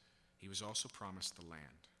descendants. He was also promised the land.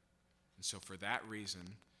 And so for that reason,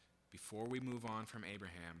 before we move on from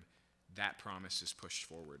Abraham, that promise is pushed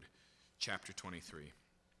forward. Chapter 23.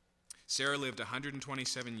 Sarah lived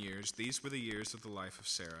 127 years. These were the years of the life of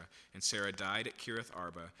Sarah. And Sarah died at Kiriath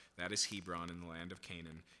Arba, that is Hebron, in the land of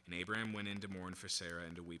Canaan. And Abraham went in to mourn for Sarah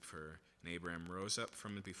and to weep for her. And Abraham rose up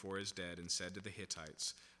from before his dead and said to the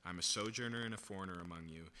Hittites, I'm a sojourner and a foreigner among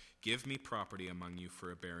you. Give me property among you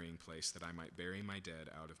for a burying place, that I might bury my dead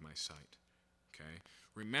out of my sight. Okay?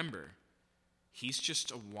 Remember, he's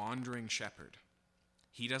just a wandering shepherd.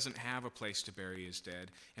 He doesn't have a place to bury his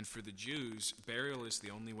dead. And for the Jews, burial is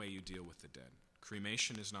the only way you deal with the dead.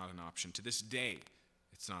 Cremation is not an option. To this day,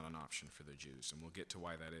 it's not an option for the Jews. And we'll get to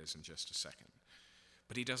why that is in just a second.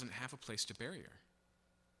 But he doesn't have a place to bury her.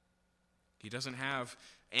 He doesn't have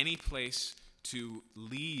any place to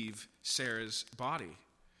leave Sarah's body.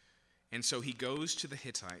 And so he goes to the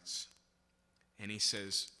Hittites and he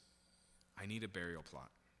says, I need a burial plot.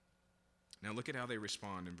 Now look at how they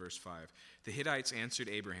respond in verse 5. The Hittites answered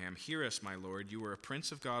Abraham, "Hear us, my lord. You are a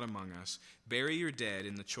prince of God among us. Bury your dead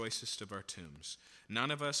in the choicest of our tombs. None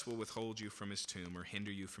of us will withhold you from his tomb or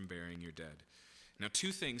hinder you from burying your dead." Now,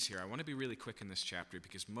 two things here. I want to be really quick in this chapter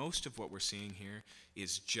because most of what we're seeing here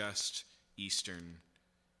is just Eastern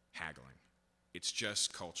haggling. It's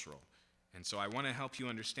just cultural. And so I want to help you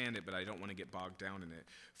understand it, but I don't want to get bogged down in it.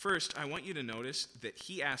 First, I want you to notice that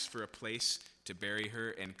he asked for a place to bury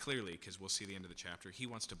her, and clearly, because we'll see the end of the chapter, he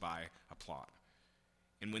wants to buy a plot.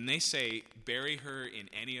 And when they say, bury her in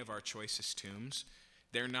any of our choicest tombs,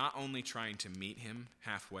 they're not only trying to meet him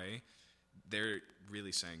halfway, they're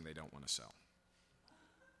really saying they don't want to sell.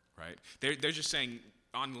 Right? They're just saying,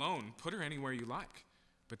 on loan, put her anywhere you like.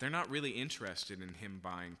 But they're not really interested in him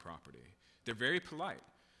buying property. They're very polite.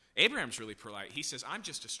 Abraham's really polite. He says, I'm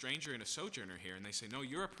just a stranger and a sojourner here. And they say, no,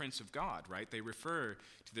 you're a prince of God, right? They refer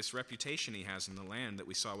to this reputation he has in the land that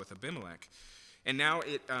we saw with Abimelech. And now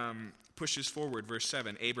it pushes forward, verse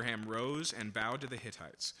 7. Abraham rose and bowed to the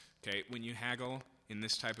Hittites. Okay, when you haggle in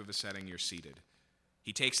this type of a setting, you're seated.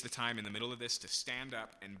 He takes the time in the middle of this to stand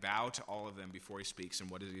up and bow to all of them before he speaks. And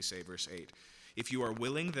what does he say? Verse 8. If you are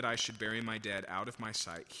willing that I should bury my dead out of my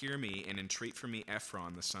sight, hear me and entreat for me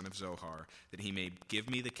Ephron, the son of Zohar, that he may give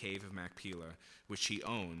me the cave of Machpelah, which he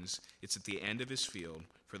owns. It's at the end of his field.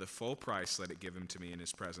 For the full price let it give him to me in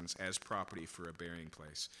his presence as property for a burying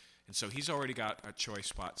place. And so he's already got a choice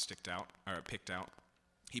spot picked out.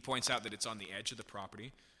 He points out that it's on the edge of the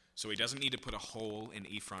property, so he doesn't need to put a hole in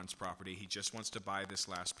Ephron's property. He just wants to buy this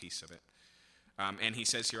last piece of it. And he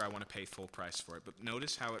says here, I want to pay full price for it. But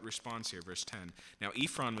notice how it responds here, verse 10. Now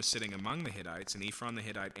Ephron was sitting among the Hittites, and Ephron the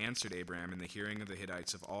Hittite answered Abraham in the hearing of the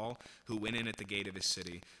Hittites of all who went in at the gate of his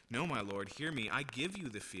city, No, my lord, hear me. I give you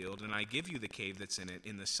the field, and I give you the cave that's in it.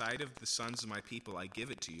 In the sight of the sons of my people, I give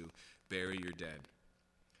it to you. Bury your dead.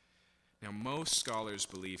 Now most scholars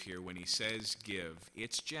believe here when he says give,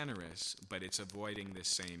 it's generous, but it's avoiding this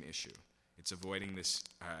same issue. It's avoiding this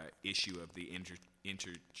issue of the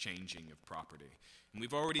interchanging of property. And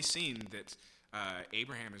we've already seen that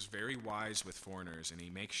Abraham is very wise with foreigners, and he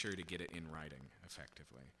makes sure to get it in writing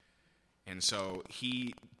effectively. And so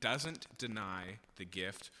he doesn't deny the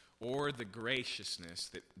gift or the graciousness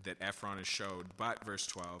that Ephron has showed. But, verse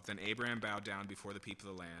 12, then Abraham bowed down before the people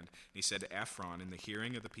of the land, and he said to Ephron in the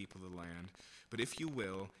hearing of the people of the land, But if you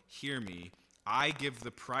will, hear me, I give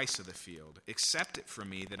the price of the field. Accept it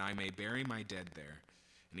from me that I may bury my dead there.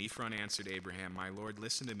 And Ephron answered Abraham, My lord,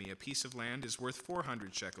 listen to me. A piece of land is worth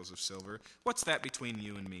 400 shekels of silver. What's that between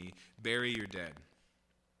you and me? Bury your dead.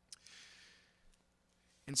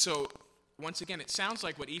 And so, once again, it sounds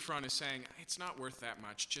like what Ephron is saying, it's not worth that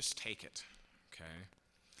much. Just take it. Okay?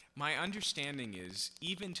 My understanding is,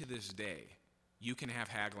 even to this day, you can have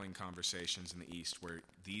haggling conversations in the East where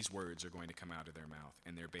these words are going to come out of their mouth,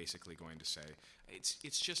 and they're basically going to say,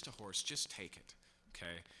 it's just a horse, just take it,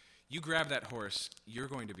 okay? You grab that horse, you're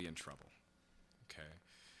going to be in trouble,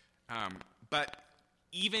 okay? But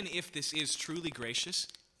even if this is truly gracious,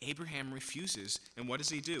 Abraham refuses, and what does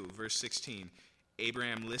he do? Verse 16,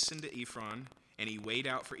 Abraham listened to Ephron, and he weighed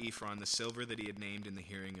out for Ephron the silver that he had named in the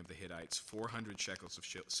hearing of the Hittites, 400 shekels of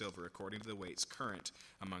silver, according to the weights current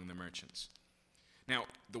among the merchants. Now,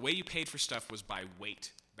 the way you paid for stuff was by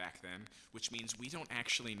weight back then, which means we don't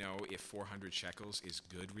actually know if 400 shekels is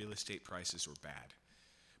good real estate prices or bad.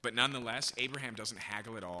 But nonetheless, Abraham doesn't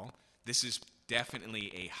haggle at all. This is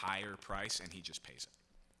definitely a higher price, and he just pays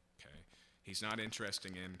it. Okay? He's not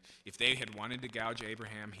interested in, if they had wanted to gouge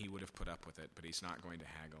Abraham, he would have put up with it, but he's not going to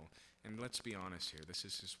haggle. And let's be honest here, this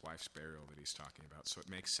is his wife's burial that he's talking about, so it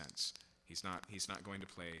makes sense. He's not going to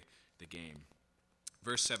play the game.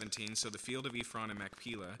 Verse 17, so the field of Ephron and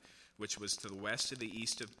Machpelah, which was to the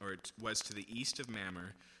east of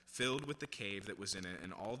Mamre, filled with the cave that was in it,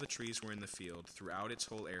 and all the trees were in the field, throughout its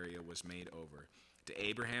whole area was made over to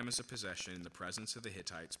Abraham as a possession in the presence of the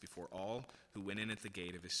Hittites before all who went in at the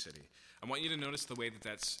gate of his city. I want you to notice the way that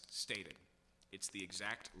that's stated. It's the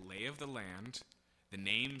exact lay of the land, the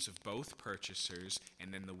names of both purchasers,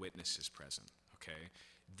 and then the witnesses present. Okay?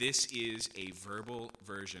 This is a verbal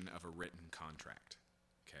version of a written contract.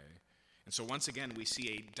 Okay? And so once again, we see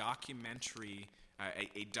a document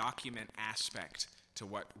aspect to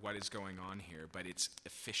what is going on here, but it's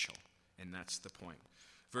official, and that's the point.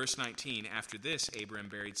 Verse 19, after this, Abram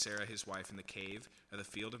buried Sarah, his wife, in the cave of the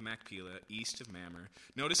field of Machpelah, east of Mamre.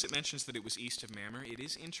 Notice it mentions that it was east of Mamre. It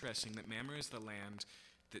is interesting that Mamre is the land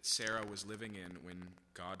that Sarah was living in when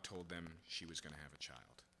God told them she was going to have a child.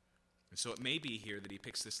 And so it may be here that he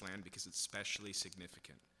picks this land because it's especially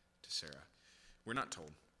significant to Sarah. We're not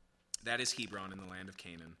told. That is Hebron in the land of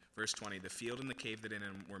Canaan. Verse 20, the field and the cave that in it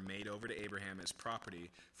were made over to Abraham as property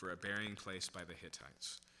for a burying place by the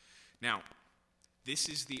Hittites. Now, this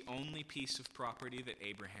is the only piece of property that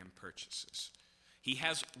Abraham purchases. He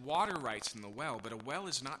has water rights in the well, but a well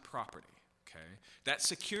is not property. Okay? That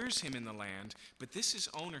secures him in the land, but this is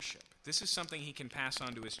ownership. This is something he can pass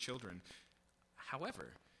on to his children. However,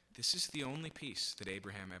 this is the only piece that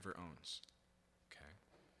Abraham ever owns.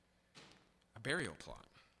 Okay? A burial plot.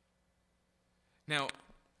 Now,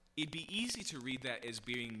 it'd be easy to read that as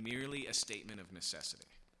being merely a statement of necessity.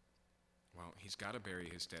 Well, he's got to bury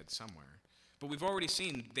his dead somewhere. But we've already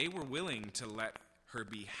seen they were willing to let her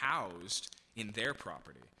be housed in their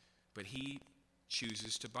property, but he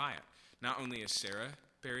chooses to buy it. Not only is Sarah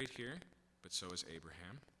buried here, but so is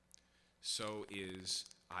Abraham. So is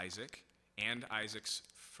Isaac, and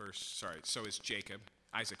so is Jacob.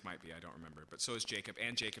 Isaac might be, I don't remember, but so is Jacob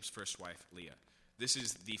and Jacob's first wife, Leah. This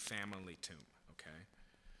is the family tomb,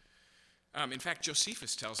 okay? In fact,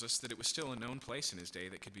 Josephus tells us that it was still a known place in his day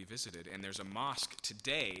that could be visited, and there's a mosque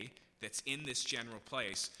today that's in this general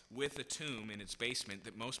place with a tomb in its basement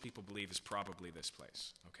that most people believe is probably this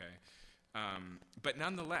place, okay? But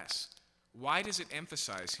nonetheless, why does it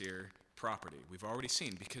emphasize here property? We've already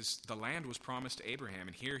seen, because the land was promised to Abraham,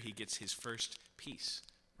 and here he gets his first piece,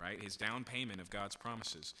 right? His down payment of God's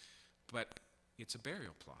promises. But it's a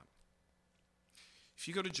burial plot. If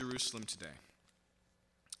you go to Jerusalem today,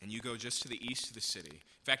 and you go just to the east of the city,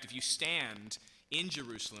 in fact, if you stand in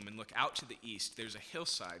Jerusalem and look out to the east, there's a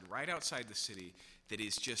hillside right outside the city that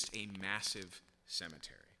is just a massive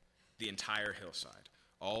cemetery. The entire hillside,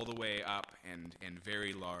 all the way up and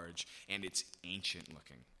very large, and it's ancient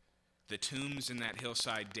looking. The tombs in that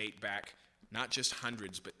hillside date back not just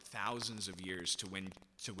hundreds, but thousands of years to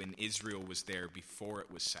when Israel was there before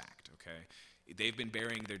it was sacked, okay? They've been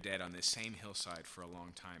burying their dead on this same hillside for a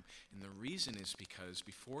long time. And the reason is because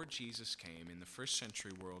before Jesus came, in the first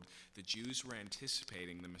century world, the Jews were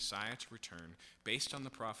anticipating the Messiah to return based on the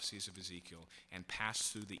prophecies of Ezekiel and pass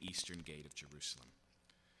through the eastern gate of Jerusalem.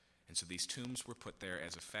 And so these tombs were put there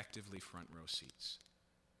as effectively front row seats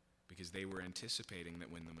because they were anticipating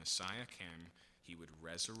that when the Messiah came, he would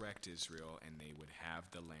resurrect Israel and they would have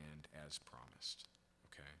the land as promised.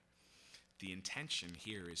 Okay? The intention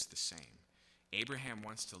here is the same. Abraham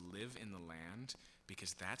wants to live in the land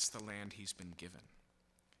because that's the land he's been given.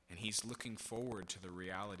 And he's looking forward to the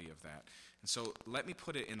reality of that. And so let me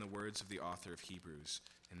put it in the words of the author of Hebrews,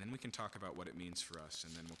 and then we can talk about what it means for us,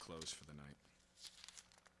 and then we'll close for the night.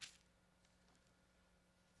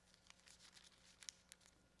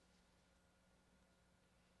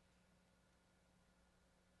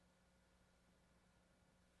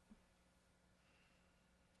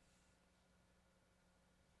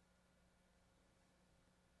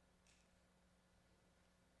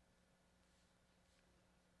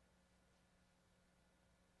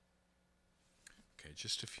 Okay,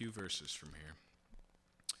 just a few verses from here.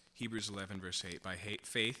 Hebrews 11, verse 8. By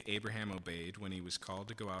faith, Abraham obeyed when he was called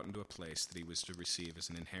to go out into a place that he was to receive as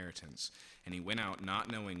an inheritance. And he went out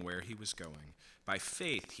not knowing where he was going. By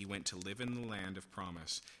faith, he went to live in the land of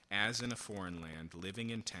promise, as in a foreign land,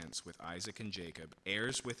 living in tents with Isaac and Jacob,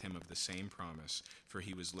 heirs with him of the same promise, for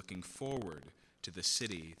he was looking forward to the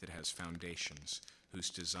city that has foundations,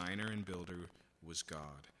 whose designer and builder was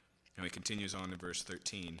God. And it continues on in verse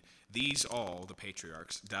 13. These all, the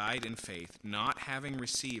patriarchs, died in faith, not having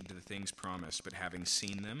received the things promised, but having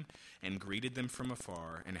seen them and greeted them from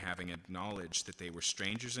afar, and having acknowledged that they were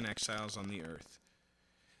strangers and exiles on the earth.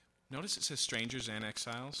 Notice it says strangers and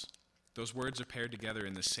exiles. Those words are paired together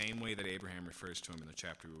in the same way that Abraham refers to them in the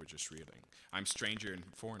chapter we were just reading. I'm stranger and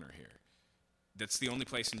foreigner here. That's the only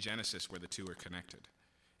place in Genesis where the two are connected.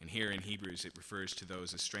 And here in Hebrews, it refers to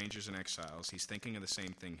those as strangers and exiles. He's thinking of the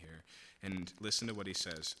same thing here. And listen to what he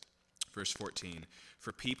says. Verse 14,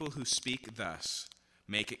 for people who speak thus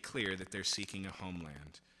make it clear that they're seeking a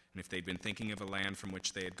homeland. And if they'd been thinking of a land from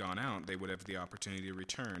which they had gone out, they would have the opportunity to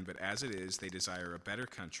return. But as it is, they desire a better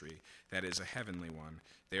country, that is, a heavenly one.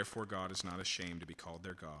 Therefore God is not ashamed to be called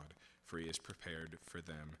their God, for he has prepared for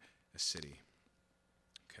them a city.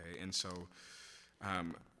 Okay, and so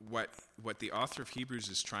what the author of Hebrews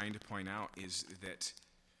is trying to point out is that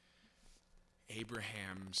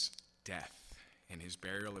Abraham's death and his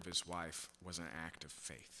burial of his wife was an act of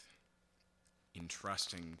faith in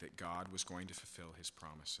trusting that God was going to fulfill his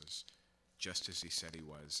promises just as he said he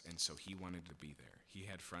was, and so he wanted to be there. He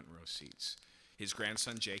had front row seats. His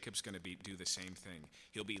grandson Jacob's going to do the same thing.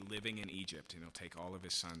 He'll be living in Egypt, and he'll take all of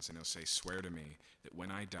his sons, and he'll say, swear to me that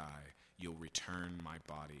when I die, you'll return my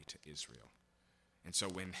body to Israel. And so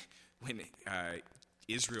when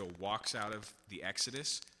Israel walks out of the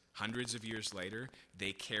Exodus, Hundreds of years later,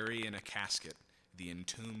 they carry in a casket the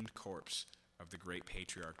entombed corpse of the great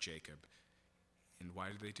patriarch Jacob. And why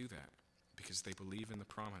do they do that? Because they believe in the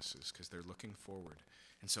promises, because they're looking forward.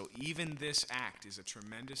 And so even this act is a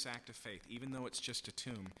tremendous act of faith. Even though it's just a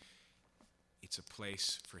tomb, it's a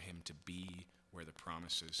place for him to be where the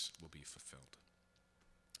promises will be fulfilled.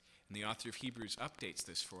 And the author of Hebrews updates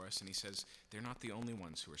this for us, and he says, they're not the only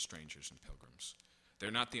ones who are strangers and pilgrims.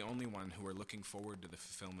 They're not the only one who are looking forward to the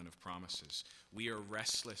fulfillment of promises. We are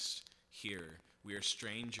restless here. We are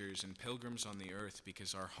strangers and pilgrims on the earth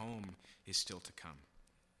because our home is still to come.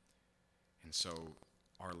 And so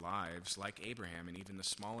our lives, like Abraham, in even the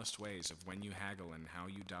smallest ways of when you haggle and how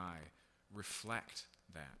you die, reflect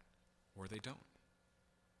that, or they don't.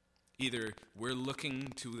 Either we're looking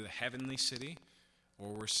to the heavenly city, or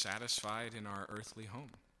we're satisfied in our earthly home.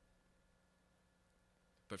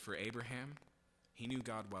 But for Abraham, he knew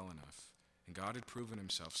God well enough, and God had proven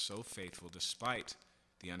himself so faithful despite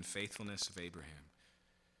the unfaithfulness of Abraham,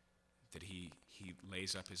 that he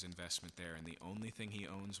lays up his investment there, and the only thing he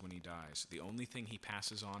owns when he dies, the only thing he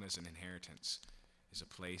passes on as an inheritance, is a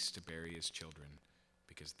place to bury his children,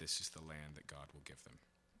 because this is the land that God will give them.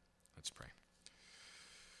 Let's pray.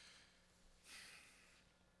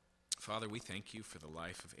 Father, we thank you for the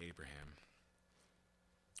life of Abraham.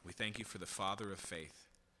 We thank you for the father of faith,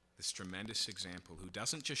 this tremendous example who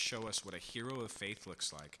doesn't just show us what a hero of faith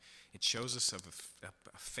looks like. It shows us of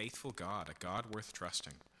a faithful God, a God worth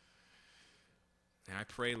trusting. And I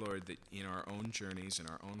pray, Lord, that in our own journeys, in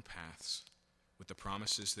our own paths, with the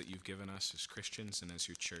promises that you've given us as Christians and as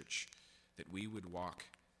your church, that we would walk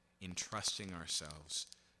in trusting ourselves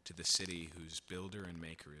to the city whose builder and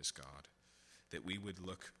maker is God, that we would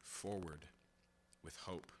look forward with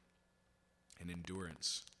hope and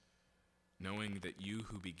endurance, knowing that you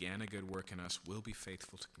who began a good work in us will be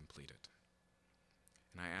faithful to complete it.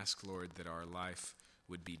 And I ask, Lord, that our life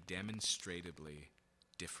would be demonstrably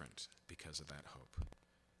different because of that hope.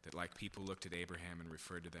 That like people looked at Abraham and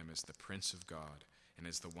referred to them as the Prince of God and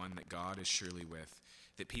as the one that God is surely with,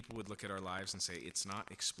 that people would look at our lives and say, it's not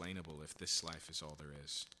explainable if this life is all there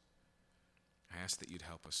is. I ask that you'd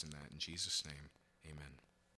help us in that. In Jesus' name, amen.